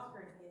 The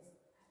doctrine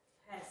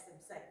has some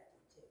safety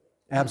to it.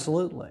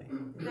 Absolutely.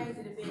 The things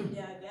that have been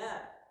dug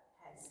up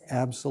has safety.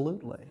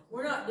 Absolutely.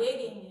 We're not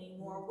digging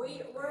anymore.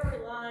 We're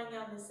relying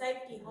on the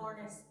safety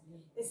harness.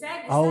 It's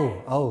sad to say.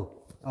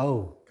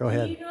 Go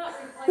ahead. Do you not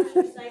replace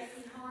your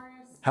safety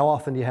harness? How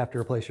often do you have to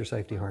replace your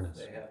safety harness?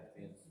 They have to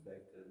be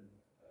inspected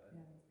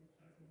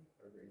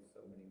every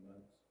so many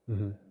months.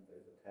 Mm-hmm. And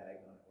there's a tag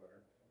on it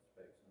where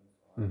inspections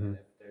are. Mm-hmm. And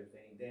if there's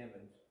any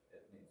damage, it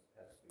has to be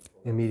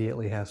pulled.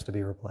 Immediately has to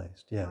be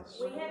replaced,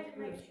 yes. We have to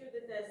make sure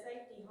that the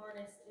safety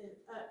harness is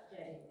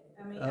updated.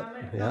 I mean, Yeah.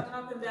 I'm not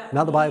talking about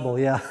Not the Bible,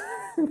 yeah.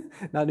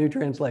 Not new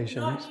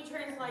translations. Not new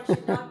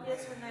translation, not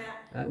this or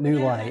that. New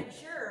We gotta light. make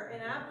sure,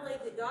 and I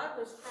believe that God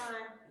was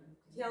trying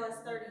to tell us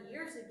 30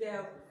 years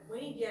ago, we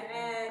need to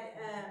add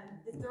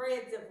the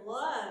threads of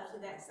love to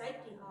that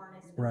safety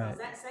harness, because Right.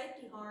 that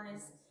safety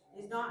harness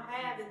does not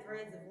have the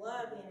threads of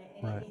love in it,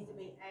 and Right. it needs to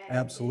be added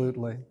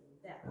Absolutely. to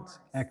that That's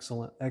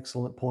harness.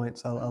 excellent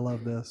points. I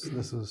love this.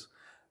 This is,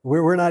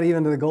 we're not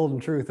even to the golden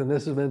truth, and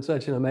this has been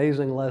such an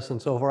amazing lesson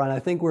so far. And I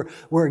think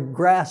we're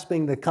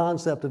grasping the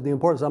concept of the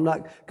importance. I'm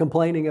not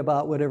complaining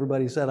about what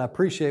everybody said. I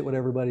appreciate what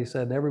everybody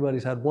said, and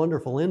everybody's had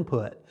wonderful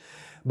input.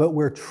 But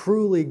we're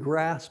truly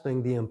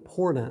grasping the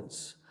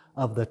importance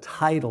of the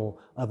title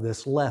of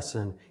this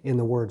lesson in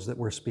the words that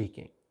we're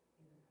speaking.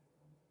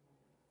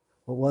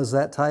 What was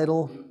that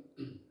title?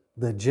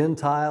 The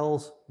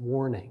Gentiles'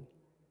 Warning.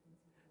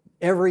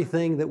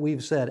 Everything that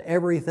we've said,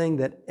 everything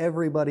that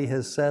everybody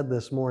has said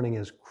this morning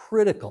is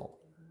critical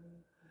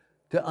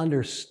to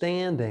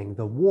understanding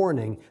the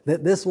warning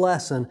that this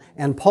lesson,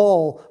 and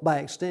Paul by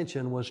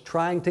extension, was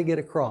trying to get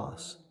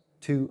across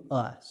to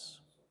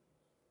us.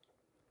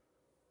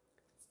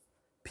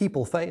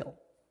 People fail.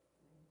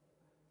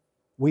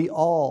 We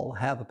all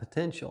have a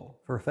potential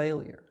for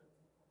failure.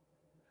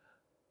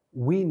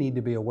 We need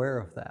to be aware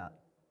of that.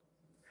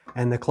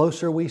 And the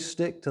closer we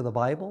stick to the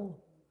Bible,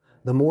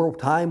 the more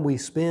time we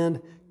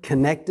spend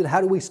connected.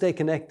 How do we stay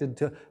connected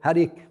to, how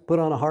do you put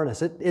on a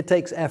harness? It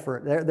takes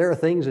effort. There are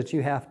things that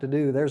you have to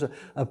do. There's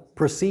a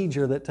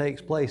procedure that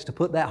takes place to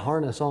put that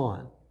harness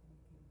on.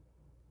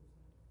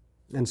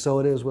 And so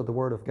it is with the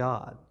Word of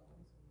God.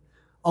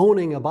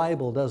 Owning a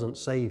Bible doesn't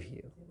save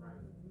you.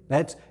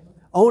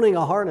 Owning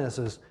a harness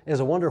is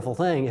a wonderful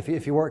thing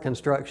if you work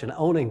construction,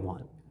 owning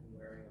one.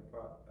 Wearing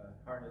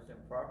a harness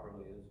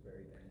improperly is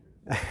very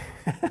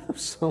dangerous.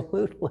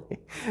 Absolutely.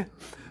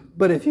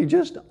 But if you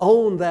just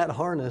own that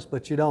harness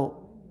but you don't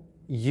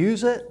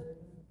use it,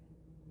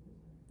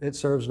 it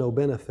serves no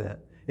benefit.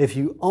 If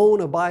you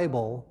own a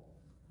Bible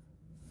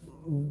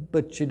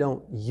but you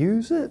don't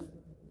use it,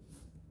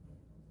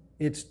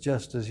 it's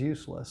just as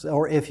useless.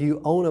 Or if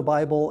you own a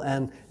Bible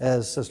and,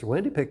 as Sister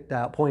Wendy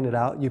pointed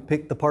out, you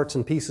pick the parts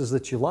and pieces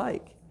that you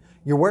like,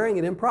 you're wearing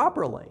it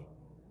improperly.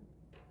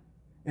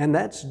 And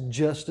that's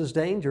just as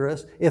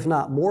dangerous, if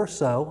not more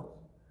so,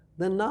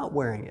 than not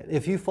wearing it.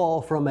 If you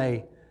fall from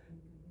a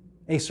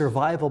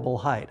survivable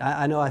height.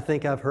 I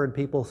think I've heard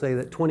people say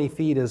that 20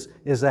 feet is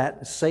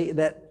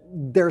that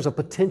there's a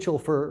potential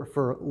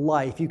for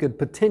life. You could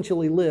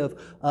potentially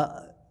live,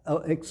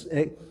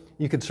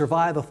 you could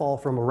survive a fall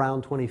from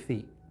around 20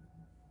 feet.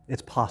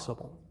 It's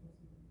possible.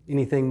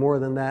 Anything more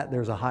than that,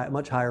 there's a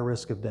much higher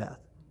risk of death.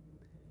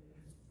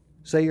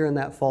 say you're in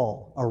that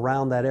fall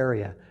around that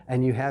area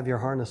and you have your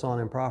harness on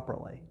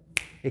improperly,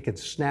 it could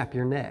snap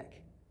your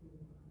neck.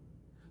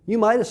 You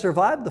might have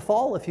survived the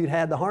fall if you'd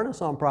had the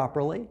harness on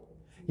properly.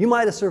 You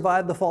might have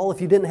survived the fall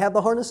if you didn't have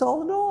the harness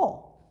on at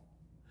all.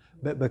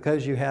 But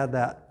because you had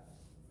that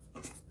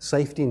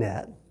safety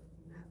net,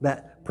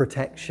 that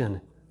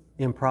protection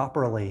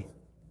improperly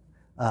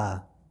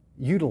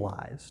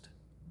utilized,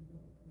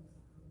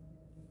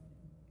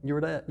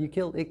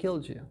 it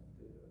killed you.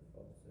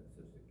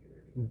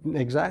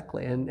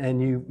 Exactly,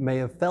 and you may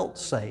have felt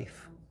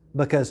safe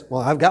because,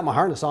 well, I've got my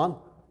harness on.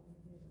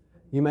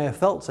 You may have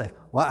felt safe.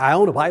 Well, I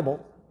own a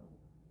Bible.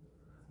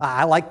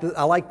 I like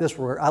this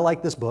word. I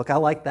like this book. I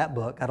like that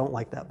book. I don't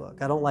like that book.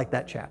 I don't like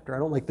that chapter. I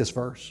don't like this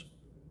verse.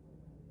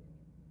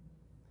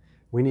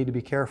 We need to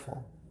be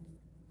careful.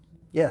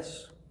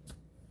 Yes.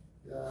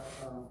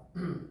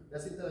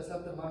 Es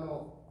interesante,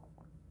 hermano,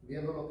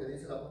 viendo lo que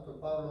dice el apóstol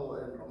Pablo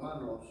en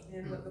Romanos.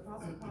 And what the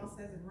Apostle Paul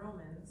says in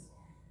Romans.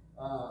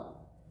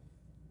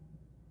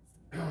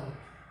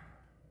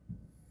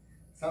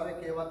 Sabe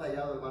que he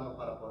batallado, hermano,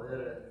 para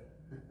poder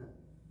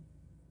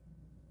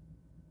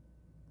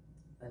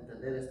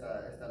entender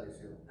esta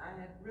lección. I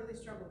had really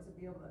struggled to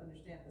be able to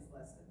understand this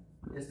lesson.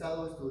 He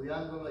estado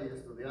estudiándola y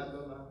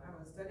estudiándola I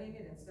was studying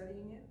it and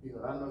studying it y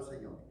orando al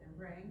Señor. and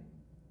praying.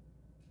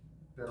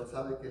 Pero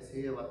sabe que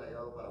sí he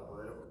batallado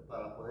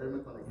para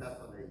poderme conectar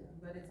con ella.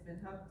 But it's been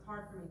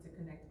hard for me to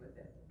connect with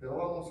it.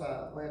 Pero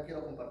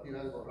quiero compartir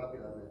algo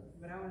rápidamente.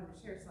 But I wanted to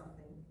share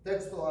something.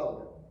 Texto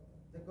áureo.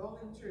 The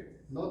golden truth.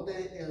 No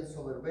te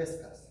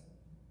ensoberbezcas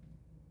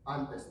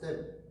antes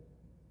teme,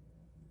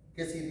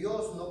 que si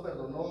Dios no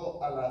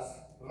perdonó a las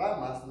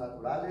ramas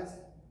naturales,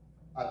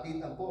 a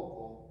ti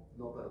tampoco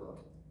no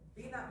perdona.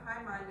 Be not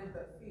high-minded,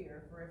 but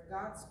fear, for if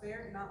God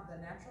spared not the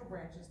natural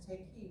branches,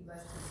 take heed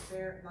lest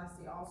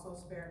he also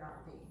spare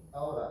not thee.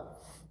 Ahora,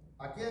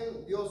 ¿a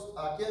quién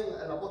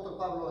el apóstol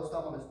Pablo está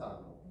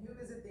amonestando? Who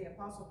is it the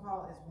Apostle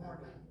Paul is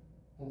warning?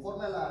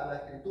 Conforme a la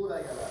escritura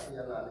y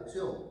a la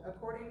lección,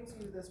 According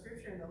to the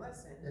scripture and the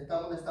lesson, está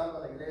amonestando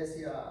a la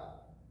iglesia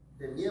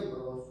de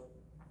miembros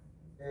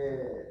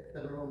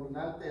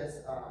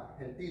predominantes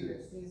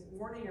gentiles. he's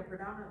warning a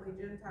predominantly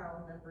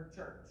Gentile member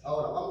church.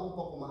 Ahora, vamos un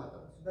poco más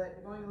atrás.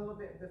 But going a little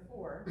bit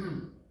before,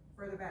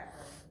 further back,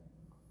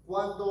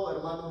 ¿Cuándo,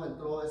 hermanos,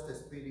 entró este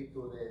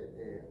espíritu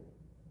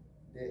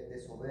de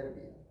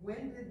soberbia?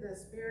 when did the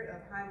spirit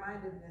of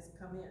high-mindedness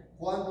come in?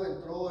 ¿Cuándo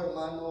entró,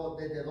 hermano?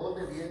 ¿Desde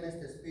dónde viene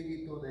este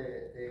espíritu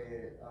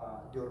de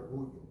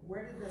orgullo?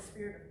 Where did the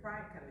spirit of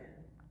pride come in?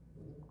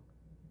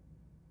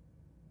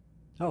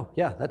 Oh,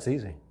 yeah, that's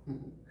easy.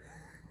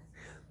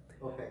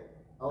 Ok,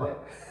 ahora,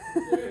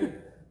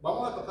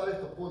 vamos a tocar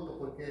estos puntos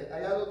porque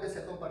hay algo que se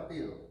ha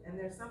compartido. And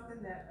there's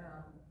something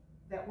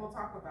that we'll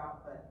talk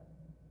about, but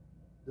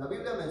La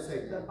Biblia me the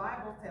enseña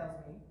Bible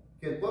tells me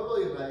que el pueblo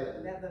de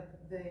Israel that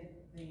the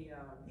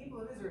people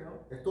of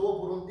Israel,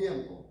 estuvo por un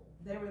tiempo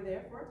they were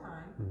there for a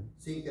time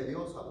sin que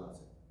Dios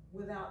hablase.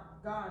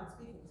 without God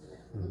speaking to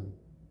them.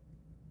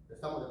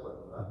 Estamos de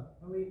acuerdo, ¿verdad?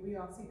 And we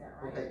all see that,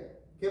 right? Ok,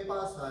 ¿qué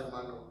pasa,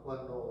 hermano,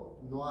 cuando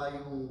no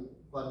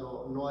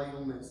hay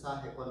un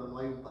mensaje, cuando no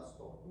hay un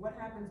pastor? What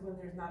happens when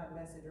there's not a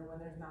message or when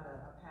there's not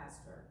a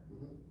pastor?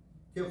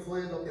 ¿Qué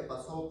fue lo que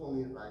pasó con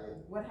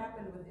Israel? What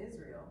happened with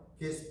Israel?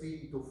 ¿Qué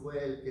espíritu fue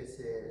el que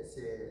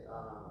se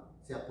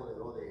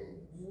apoderó de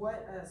ellos? What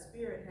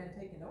spirit had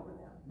taken over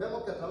them?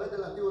 Vemos que a través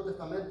del Antiguo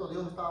Testamento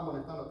Dios estaba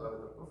amonestando a través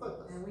de los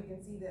profetas. And we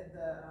can see that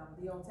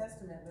the Old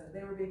Testament, that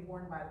they were being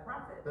warned by the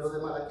prophets. Pero de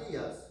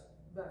Malaquías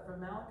But from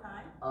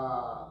Malachi,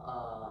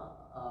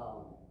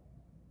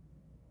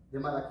 de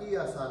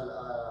Malaquías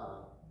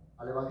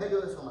al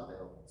Evangelio de San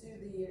Mateo, to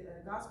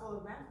the Gospel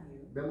of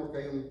Matthew, vemos que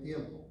hay un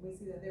tiempo we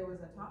see that there was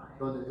a time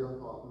donde Dios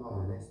no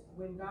amonesta.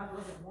 when God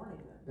wasn't warning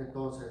them.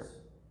 Entonces,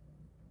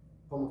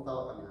 ¿cómo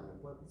estaba caminando el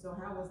pueblo? So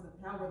how were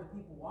the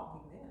people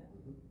walking then?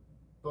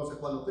 Entonces,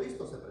 cuando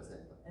Cristo se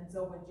presenta, And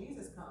so when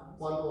Jesus comes,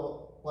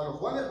 cuando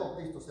Juan el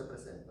Bautista se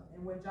presenta,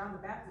 and when John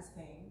the Baptist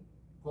came,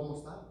 ¿cómo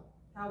estaban?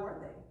 how were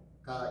they?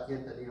 Cada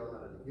quien tenía una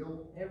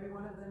religión Every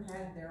one of them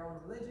had their own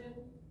religion,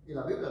 y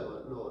la Biblia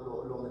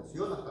lo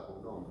menciona hasta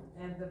con nombre.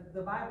 and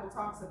the Bible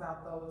talks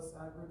about those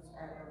groups,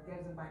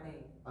 gives them by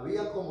name.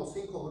 Había como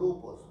 5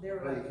 grupos There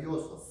were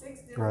religiosos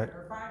 6 different Right.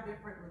 or 5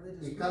 different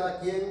religious y groups, cada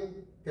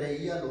quien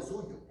creía lo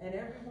suyo. and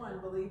everyone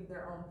believed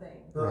their own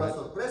thing. Pero la Right.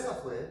 sorpresa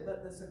fue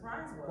But the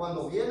surprise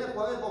cuando was viene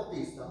Juan el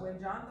Bautista when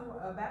John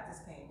the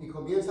Baptist came y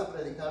comienza a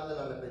predicar del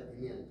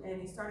arrepentimiento.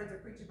 and he started to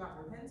preach about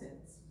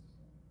repentance.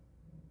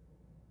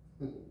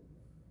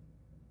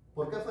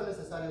 ¿Por qué fue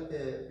necesario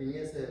que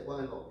viniese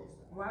Juan el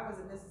Bautista? Why was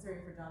it necessary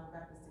for John the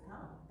Baptist to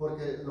come?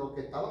 Porque lo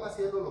que estaban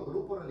haciendo los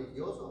grupos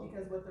religiosos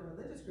Because what the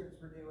religious groups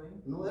were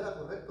doing, no era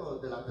correcto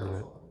delante de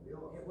los ojos de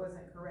Dios. it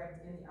wasn't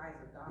correct in the eyes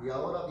of God. Y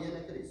ahora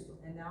viene Cristo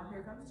And now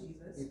here comes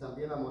Jesus. y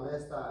también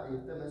amonesta, y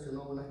usted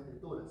mencionó unas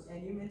escrituras,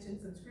 And you mentioned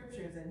some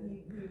scriptures, and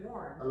he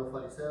warned, a los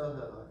fariseos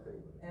y a los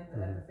escribas.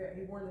 and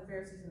he warned the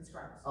Pharisees and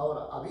scribes.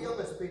 Ahora, había un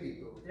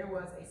espíritu There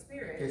was a que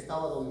spirit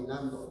estaba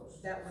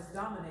dominándolos, that was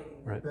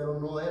dominating them, Right. pero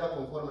no era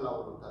conforme a la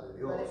voluntad de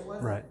Dios. but it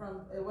wasn't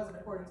Right. it wasn't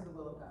according to the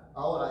will of God.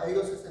 Ahora,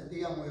 ellos se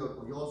sentían muy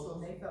orgullosos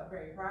They felt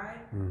very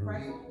Mhm.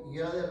 prideful, y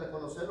era de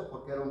reconocerlo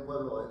porque era un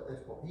pueblo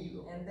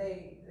escogido. and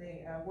they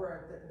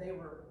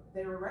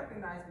were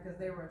recognized because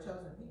they were a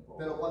chosen people.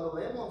 Pero cuando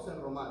vemos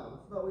en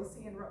Romanos, But what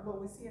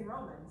we see in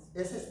Romans,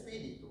 ese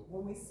espíritu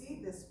when we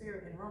see this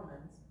spirit in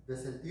Romans, de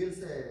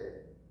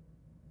sentirse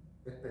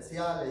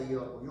especiales y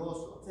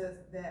orgullosos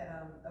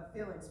of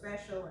feeling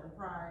special and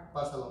pride,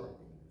 pasa a los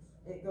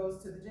gentiles. it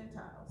goes to the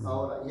Gentiles.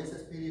 Ahora, ¿y ese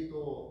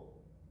espíritu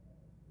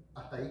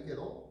hasta ahí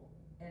quedó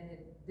And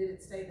did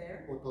it stay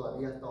there, o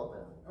todavía está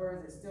operando? or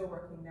is it still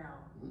working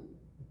now?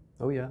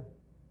 Oh, yeah.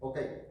 Ok,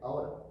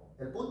 ahora,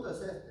 el punto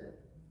es este,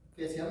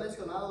 que se ha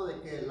mencionado de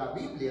que la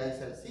Biblia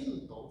es el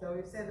cinto So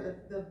we've said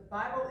that the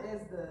Bible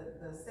is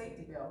the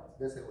safety belt,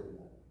 de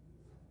seguridad.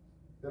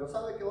 Pero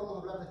 ¿sabe que vamos a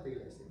hablar de esta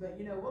iglesia? but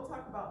we'll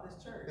talk about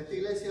this church. Esta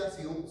iglesia,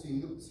 si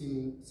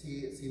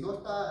no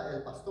está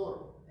el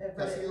pastor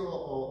que ha sido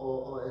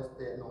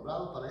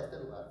nombrado para este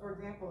lugar, For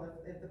example,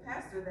 if the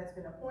pastor that's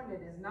been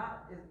appointed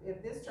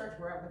if this church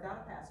were up without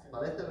a pastor,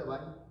 para este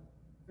rebaño,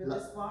 for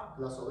this flock,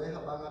 las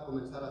ovejas van a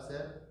comenzar a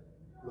hacer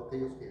lo que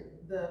ellos quieren.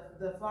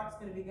 the flock's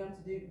going to begin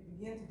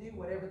to do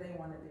whatever they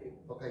want to do.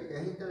 Ok,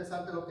 es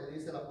interesante lo que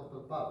dice el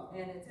apóstol Pablo.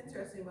 And it's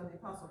interesting what the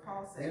Apostle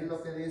Paul Es says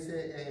lo que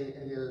dice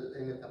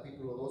en el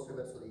capítulo 12,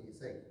 verso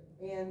 16.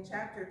 in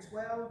chapter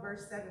 12,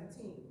 verse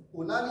 17.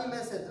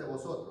 Unánimes entre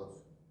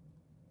vosotros,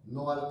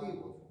 no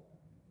altivos,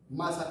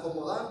 mas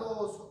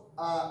acomodándoos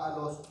a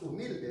los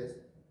humildes,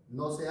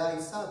 no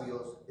seáis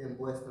sabios en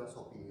vuestras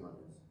opiniones.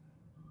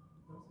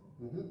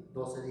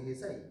 12,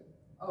 16.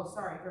 Oh,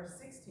 sorry, verse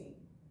 16.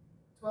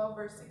 12,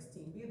 verse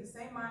 16. Be of the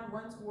same mind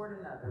one toward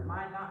another.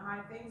 Mind not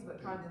high things,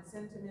 but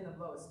condescend to men of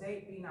low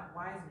estate. Be not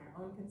wise in your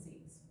own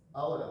conceits.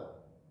 Ahora,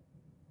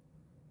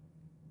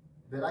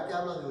 ¿verá que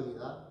habla de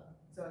unidad?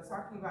 So it's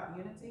talking about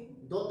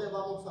unity. ¿Dónde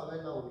vamos a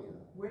ver la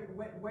unidad?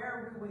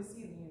 Where will we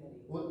see the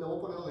unity? Le voy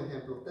a poner un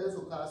ejemplo. Usted en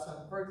su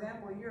casa For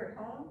example, you're at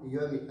home, y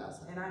yo en mi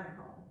casa. and I'm at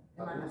home.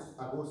 In my house.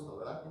 A gusto,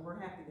 ¿verdad? And we're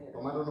happy there.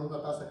 Tomándonos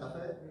una taza de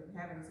café, We're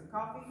having some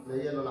coffee,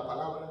 leyendo la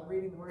palabra,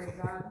 reading the Word of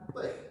God.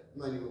 pues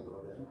no hay ningún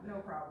problema.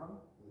 No problem.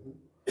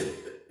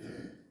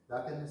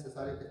 ¿Verdad que es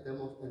necesario que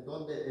estemos en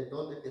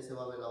dónde que se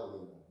va a ver la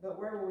unidad? But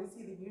where will we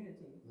see the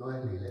unity? No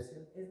es la iglesia.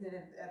 Isn't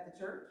it at the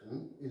church?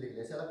 Y la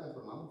iglesia la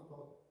conformamos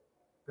todos.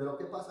 Pero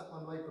 ¿qué pasa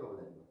cuando hay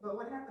problemas? But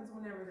what happens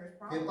whenever there's ¿Qué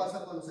problems?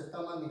 pasa cuando se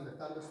está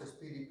manifestando ese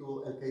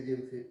espíritu, el que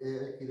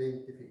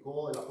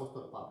identificó el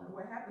apóstol Pablo?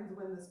 What happens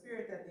when the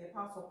spirit that the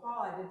Apostle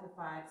Paul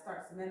identified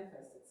starts to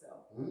manifest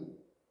itself?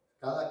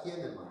 Cada quien,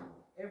 hermano,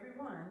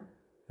 Everyone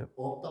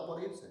opta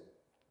por irse.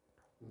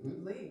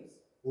 leaves.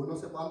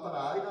 Unos se van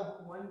para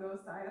Idaho, One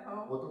goes to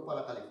Idaho, otros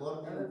para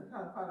California.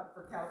 others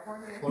for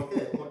California, ¿Por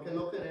qué? Porque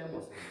no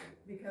queremos, hermano,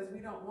 because we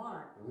don't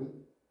want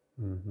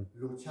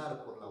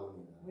luchar por la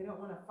unidad. We don't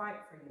want to fight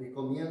for Y you.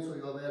 comienzo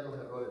yo a ver los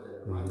errores del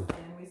hermano.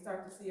 And we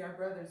start to see our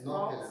brother's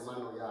No, que el faults.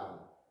 hermano ya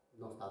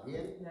no está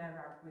bien.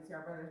 We see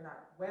our brother's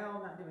not well,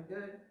 not doing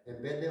good.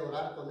 En vez de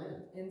orar con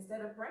él,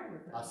 Instead of praying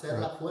with him hacer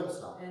la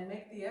fuerza, and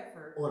make the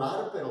effort,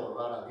 orar pero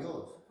orar a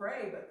Dios,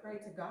 pray, but pray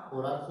to God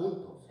orar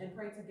juntos, and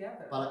pray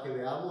together para que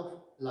veamos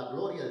la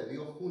gloria de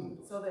Dios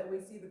juntos. so that we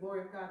see the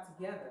glory of God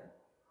together.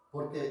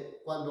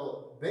 Porque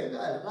cuando venga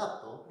el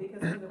rapto, Because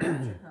when the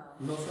rapture comes,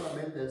 no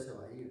solamente él se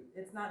va a ir,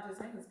 it's not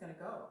just him that's going to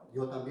go.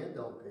 yo también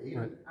tengo que ir.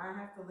 Right. I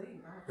have to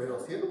leave. I have to Pero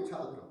go. si he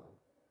luchado, hermano,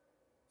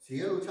 si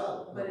he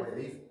luchado, me But voy a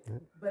if,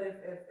 ir. but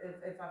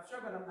if I've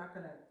struggled, I'm not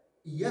going to.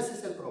 Y ese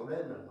es el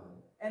problema, hermano.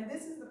 And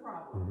this is the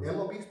problem.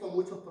 Hemos visto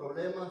muchos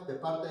problemas de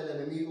parte del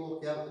enemigo,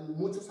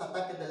 muchos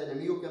ataques del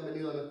enemigo que han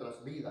venido a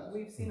nuestras vidas.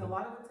 We've seen a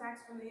lot of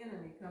attacks from the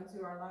enemy come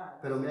to our lives.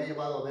 Pero me ha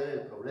llevado a ver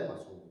el problema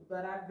suyo.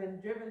 But I've been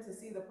driven to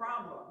see the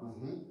problem.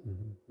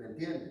 ¿Me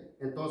entiende?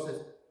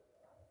 Entonces,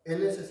 es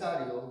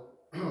necesario.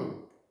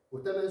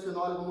 Usted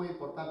mencionó algo muy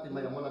importante y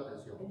me llamó la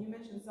atención. And you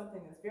mentioned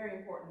something that's very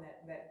important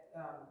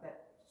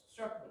that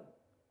struck me.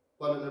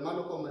 Cuando el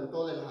hermano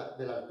comentó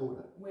de la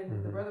altura. When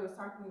the brother was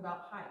talking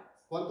about height.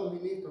 ¿Cuántos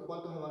ministros,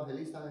 cuántos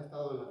evangelistas han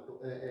estado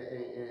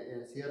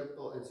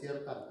en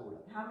cierta altura?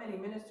 How many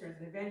ministers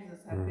and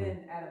evangelists have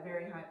been at a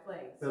very high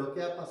place? Pero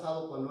 ¿qué ha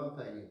pasado cuando han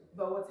caído?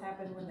 But what's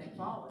happened when they've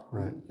fallen?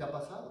 Right. ¿Qué ha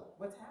pasado?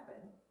 What's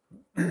happened?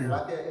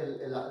 ¿Verdad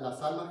que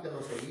las almas que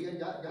lo seguían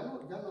ya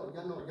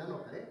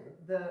no creen?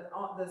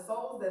 The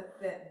souls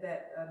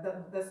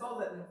the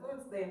souls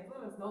that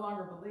influence no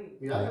longer believe.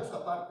 Mirando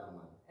esa parte,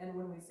 hermano, And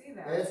when we see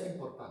that, es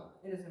importante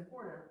it is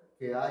important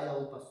que haya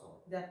un pastor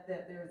that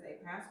there is a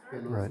que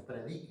pastor nos Right.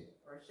 predique,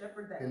 or a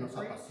shepherd that que can nos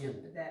preach,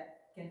 apaciente.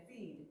 that can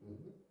feed.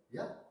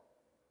 ¿Ya?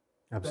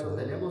 Pero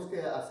Absolutely. tenemos que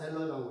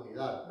hacerlo en la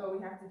unidad. But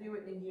we have to do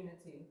it in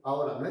unity.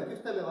 Ahora, no es que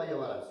usted me va a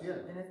llevar al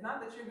cielo, And it's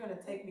not that you're going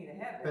to take me to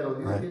heaven, pero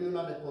Dios Right. tiene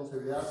una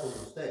responsabilidad con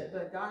usted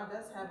but God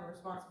does have a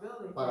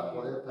responsibility para for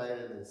you poder traer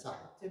el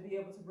mensaje. to be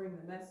able to bring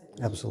the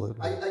message.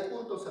 Absolutely. Hay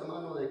puntos,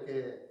 hermano, de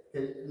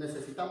que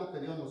necesitamos que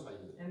Dios nos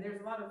ayude. And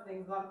there's a lot of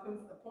things, a lot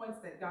of points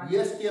that God Y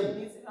es tiempo.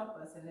 needs to help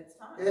us, and it's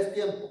time Es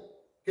tiempo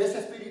que ese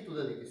espíritu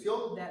de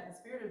división that the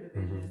spirit of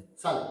division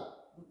salga.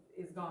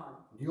 is gone.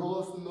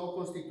 Dios no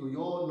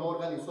constituyó, no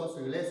organizó a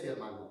su iglesia,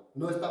 hermano.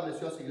 No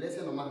estableció a su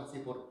iglesia nomás así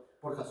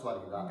por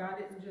casualidad. God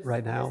didn't just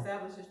Right now.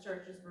 establish his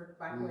churches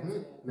by Ujú.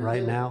 coincidence. ¿Me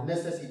Right entiende? now.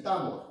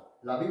 Necesitamos,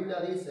 la Biblia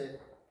dice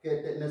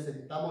que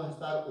necesitamos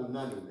estar And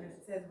unánimes.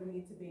 it says we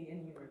need to be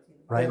in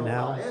unity. Right Pero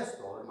now. para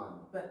esto,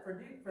 hermano, But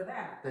for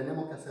that,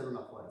 tenemos que hacer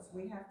una fuerza.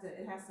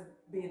 it has to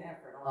be an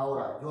effort. On our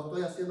Ahora, part. ¿yo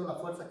estoy haciendo la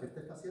fuerza que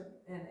usted está haciendo?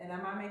 And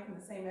am I making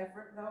the same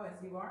effort though as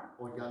you are?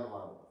 ¿O ya no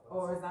hago?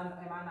 Or am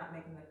I not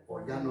making the ¿O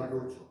ya no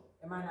lucho?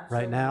 Am I not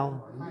Right serving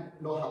now. or trying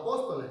to- Los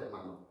apóstoles,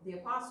 hermano, The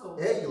apostles,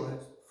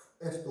 ellos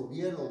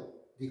estuvieron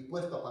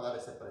dispuestos a pagar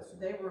ese precio.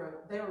 they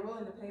were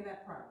willing to pay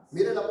that price.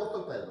 Mire el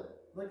apóstol Pedro,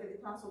 Look at the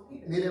apostle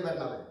Peter mire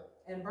Bernabé,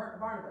 and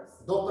Barnabas,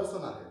 dos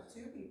personajes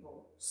two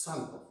people,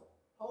 santos,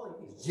 holy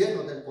people,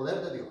 llenos del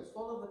poder de Dios,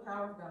 full of the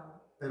power of God,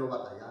 pero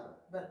batallaron.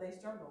 but they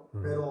struggled.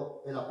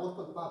 Pero el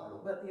apóstol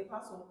Pablo But the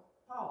apostle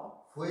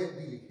Paul fue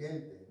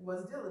diligente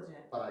was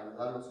diligent para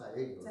ayudarlos a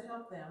ellos to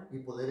help them y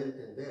poder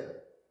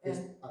entender que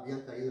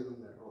habían caído en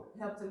un error.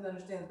 help them to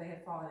understand that they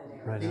had fallen in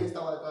error. Right ¿Quién now.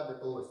 estaba detrás de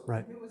todo eso?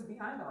 Right. Who was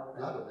behind all of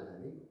that? Claro, el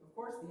enemigo. Of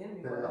course, the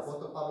enemy Pero el was,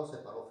 apóstol Pablo se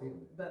paró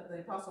firme. but the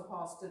apostle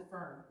Paul stood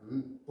firm.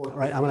 Porque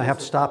Right, I'm going to have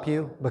to stop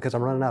you because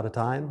I'm running out of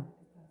time.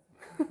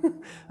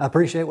 I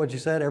appreciate what you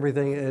said.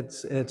 Everything,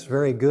 it's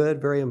very good,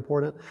 very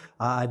important.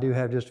 I do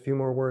have just a few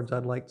more words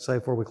I'd like to say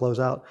before we close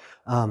out.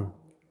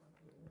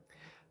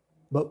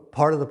 But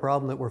part of the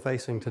problem that we're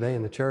facing today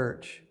in the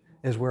church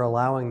is we're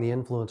allowing the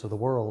influence of the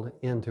world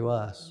into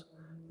us.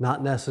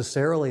 Not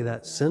necessarily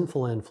that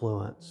sinful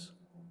influence,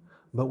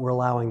 but we're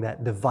allowing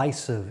that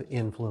divisive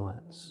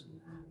influence,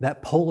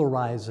 that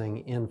polarizing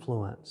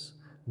influence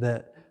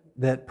that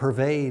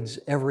pervades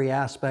every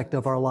aspect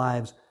of our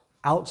lives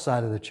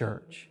outside of the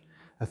church.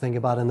 I think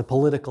about in the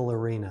political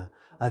arena.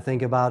 I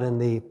think about in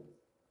the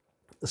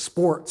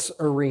sports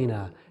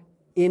arena.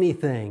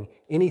 Anything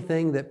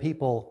that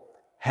people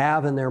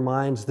have in their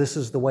minds, this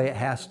is the way it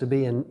has to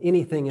be, and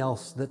anything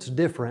else that's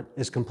different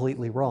is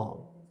completely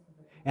wrong.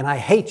 And I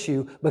hate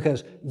you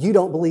because you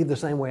don't believe the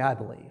same way I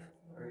believe.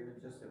 Or even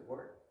just at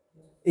work.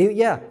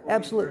 Yeah,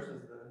 absolutely.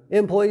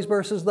 Employees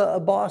versus the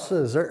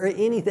bosses, or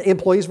anything.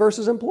 Employees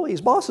versus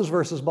employees, bosses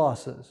versus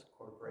bosses.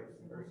 Corporation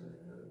versus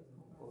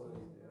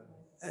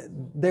the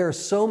employees. There are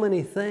so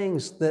many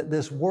things that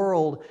this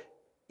world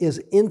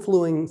is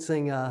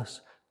influencing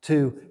us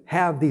to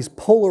have these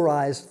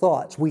polarized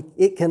thoughts.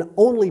 It can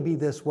only be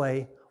this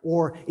way,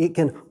 or it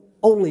can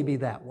only be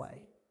that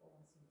way.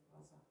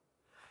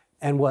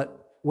 And what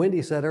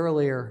Wendy said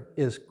earlier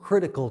is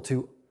critical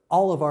to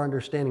all of our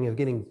understanding of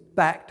getting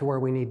back to where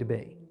we need to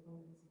be.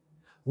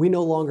 We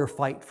no longer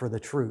fight for the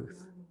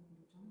truth.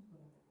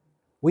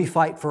 We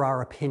fight for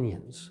our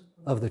opinions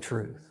of the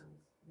truth.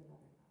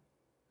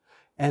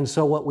 And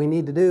so what we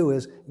need to do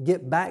is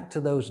get back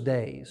to those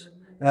days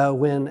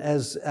when,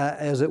 as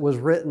it was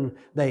written,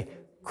 they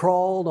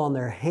crawled on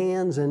their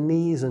hands and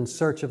knees in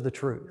search of the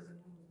truth.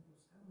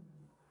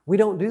 We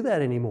don't do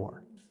that anymore.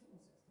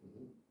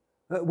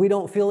 We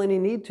don't feel any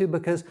need to,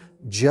 because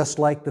just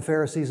like the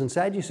Pharisees and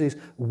Sadducees,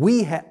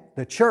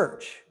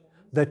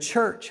 the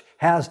church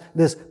has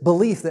this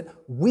belief that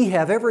we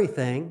have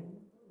everything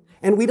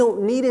and we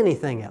don't need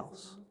anything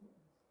else.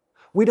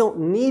 We don't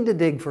need to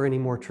dig for any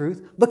more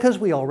truth because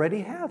we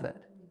already have it.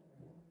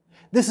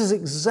 This is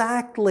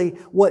exactly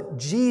what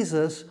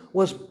Jesus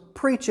was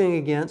preaching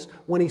against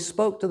when He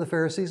spoke to the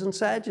Pharisees and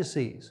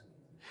Sadducees.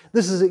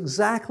 This is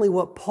exactly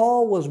what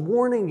Paul was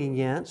warning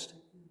against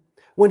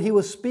when he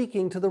was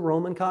speaking to the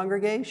Roman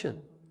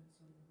congregation.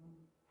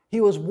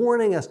 He was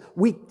warning us,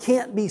 we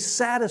can't be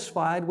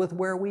satisfied with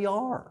where we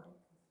are.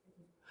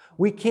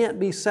 We can't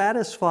be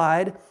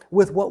satisfied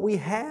with what we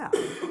have.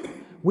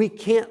 We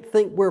can't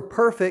think we're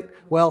perfect.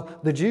 Well,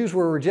 the Jews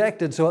were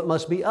rejected, so it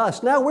must be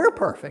us. Now we're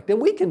perfect,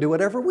 and we can do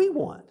whatever we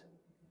want.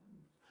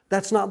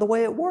 That's not the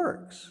way it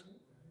works.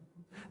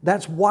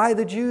 That's why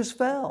the Jews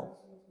fell.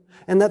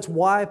 And that's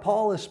why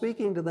Paul is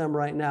speaking to them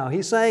right now.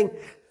 He's saying,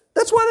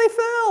 that's why they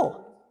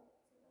fell.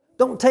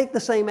 Don't take the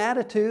same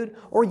attitude,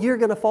 or you're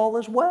going to fall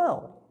as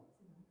well.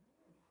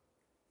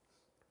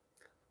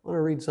 I want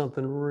to read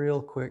something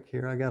real quick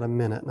here. I got a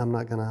minute, and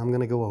I'm going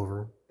to go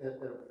over.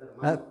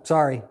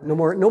 Sorry, no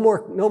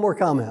more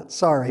comments.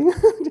 Sorry,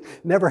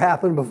 never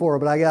happened before,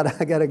 but I got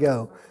to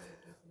go.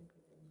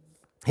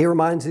 He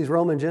reminds these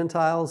Roman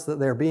Gentiles that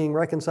their being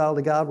reconciled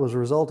to God was a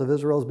result of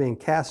Israel's being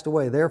cast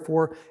away.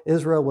 Therefore,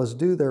 Israel was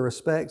due their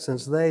respect,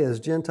 since they, as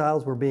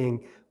Gentiles,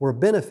 were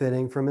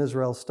benefiting from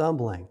Israel's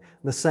stumbling.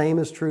 The same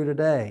is true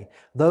today.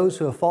 Those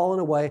who have fallen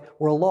away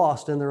were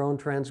lost in their own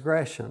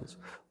transgressions.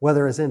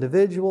 Whether as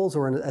individuals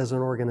or as an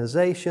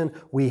organization,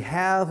 we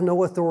have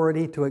no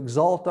authority to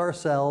exalt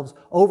ourselves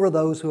over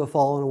those who have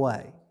fallen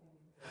away.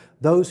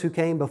 Those who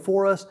came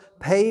before us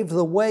paved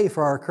the way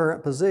for our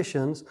current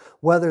positions,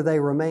 whether they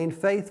remained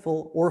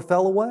faithful or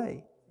fell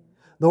away.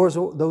 Those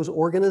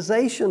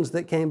organizations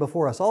that came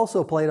before us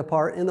also played a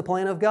part in the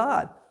plan of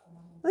God.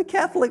 The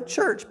Catholic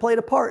Church played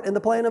a part in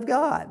the plan of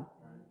God.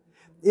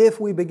 If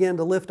we begin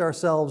to lift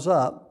ourselves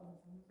up,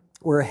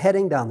 we're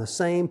heading down the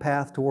same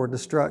path toward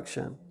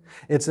destruction.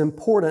 It's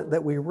important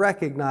that we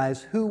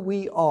recognize who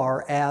we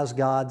are as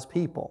God's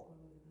people.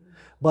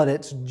 But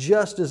it's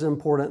just as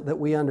important that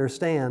we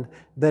understand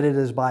that it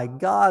is by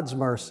God's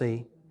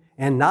mercy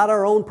and not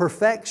our own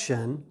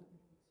perfection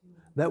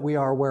that we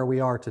are where we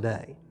are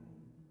today.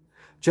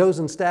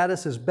 Chosen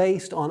status is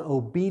based on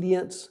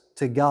obedience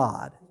to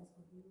God.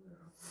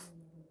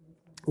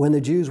 When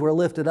the Jews were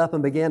lifted up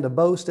and began to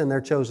boast in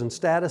their chosen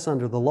status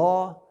under the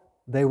law,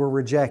 they were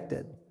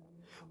rejected.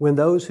 When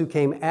those who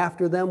came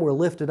after them were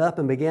lifted up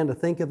and began to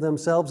think of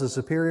themselves as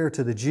superior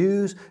to the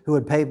Jews who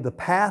had paved the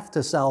path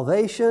to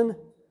salvation,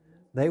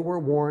 they were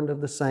warned of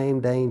the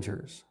same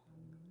dangers.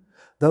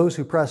 Those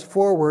who pressed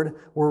forward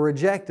were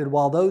rejected,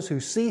 while those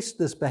who ceased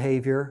this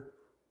behavior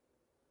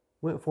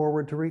went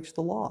forward to reach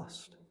the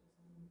lost.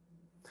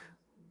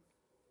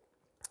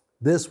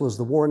 This was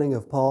the warning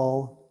of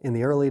Paul in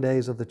the early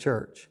days of the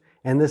church.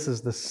 And this is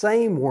the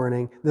same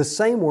warning. This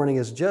same warning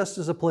is just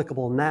as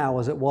applicable now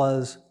as it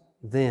was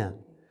then.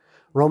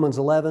 Romans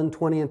 11,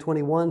 20 and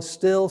 21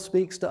 still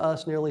speaks to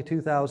us nearly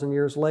 2,000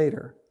 years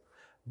later.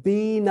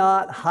 Be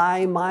not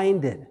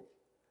high-minded,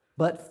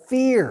 but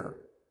fear.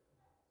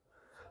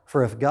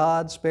 For if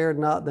God spared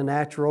not the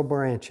natural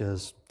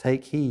branches,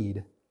 take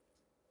heed,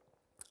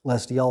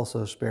 lest He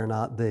also spare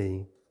not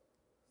thee.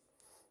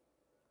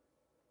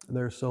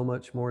 There's so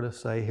much more to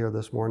say here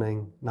this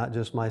morning, not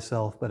just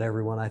myself, but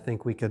everyone. I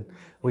think we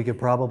could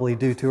probably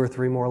do 2 or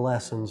 3 more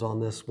lessons on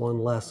this one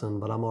lesson,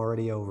 but I'm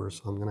already over,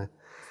 so I'm gonna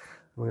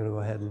go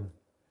ahead and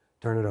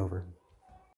turn it over.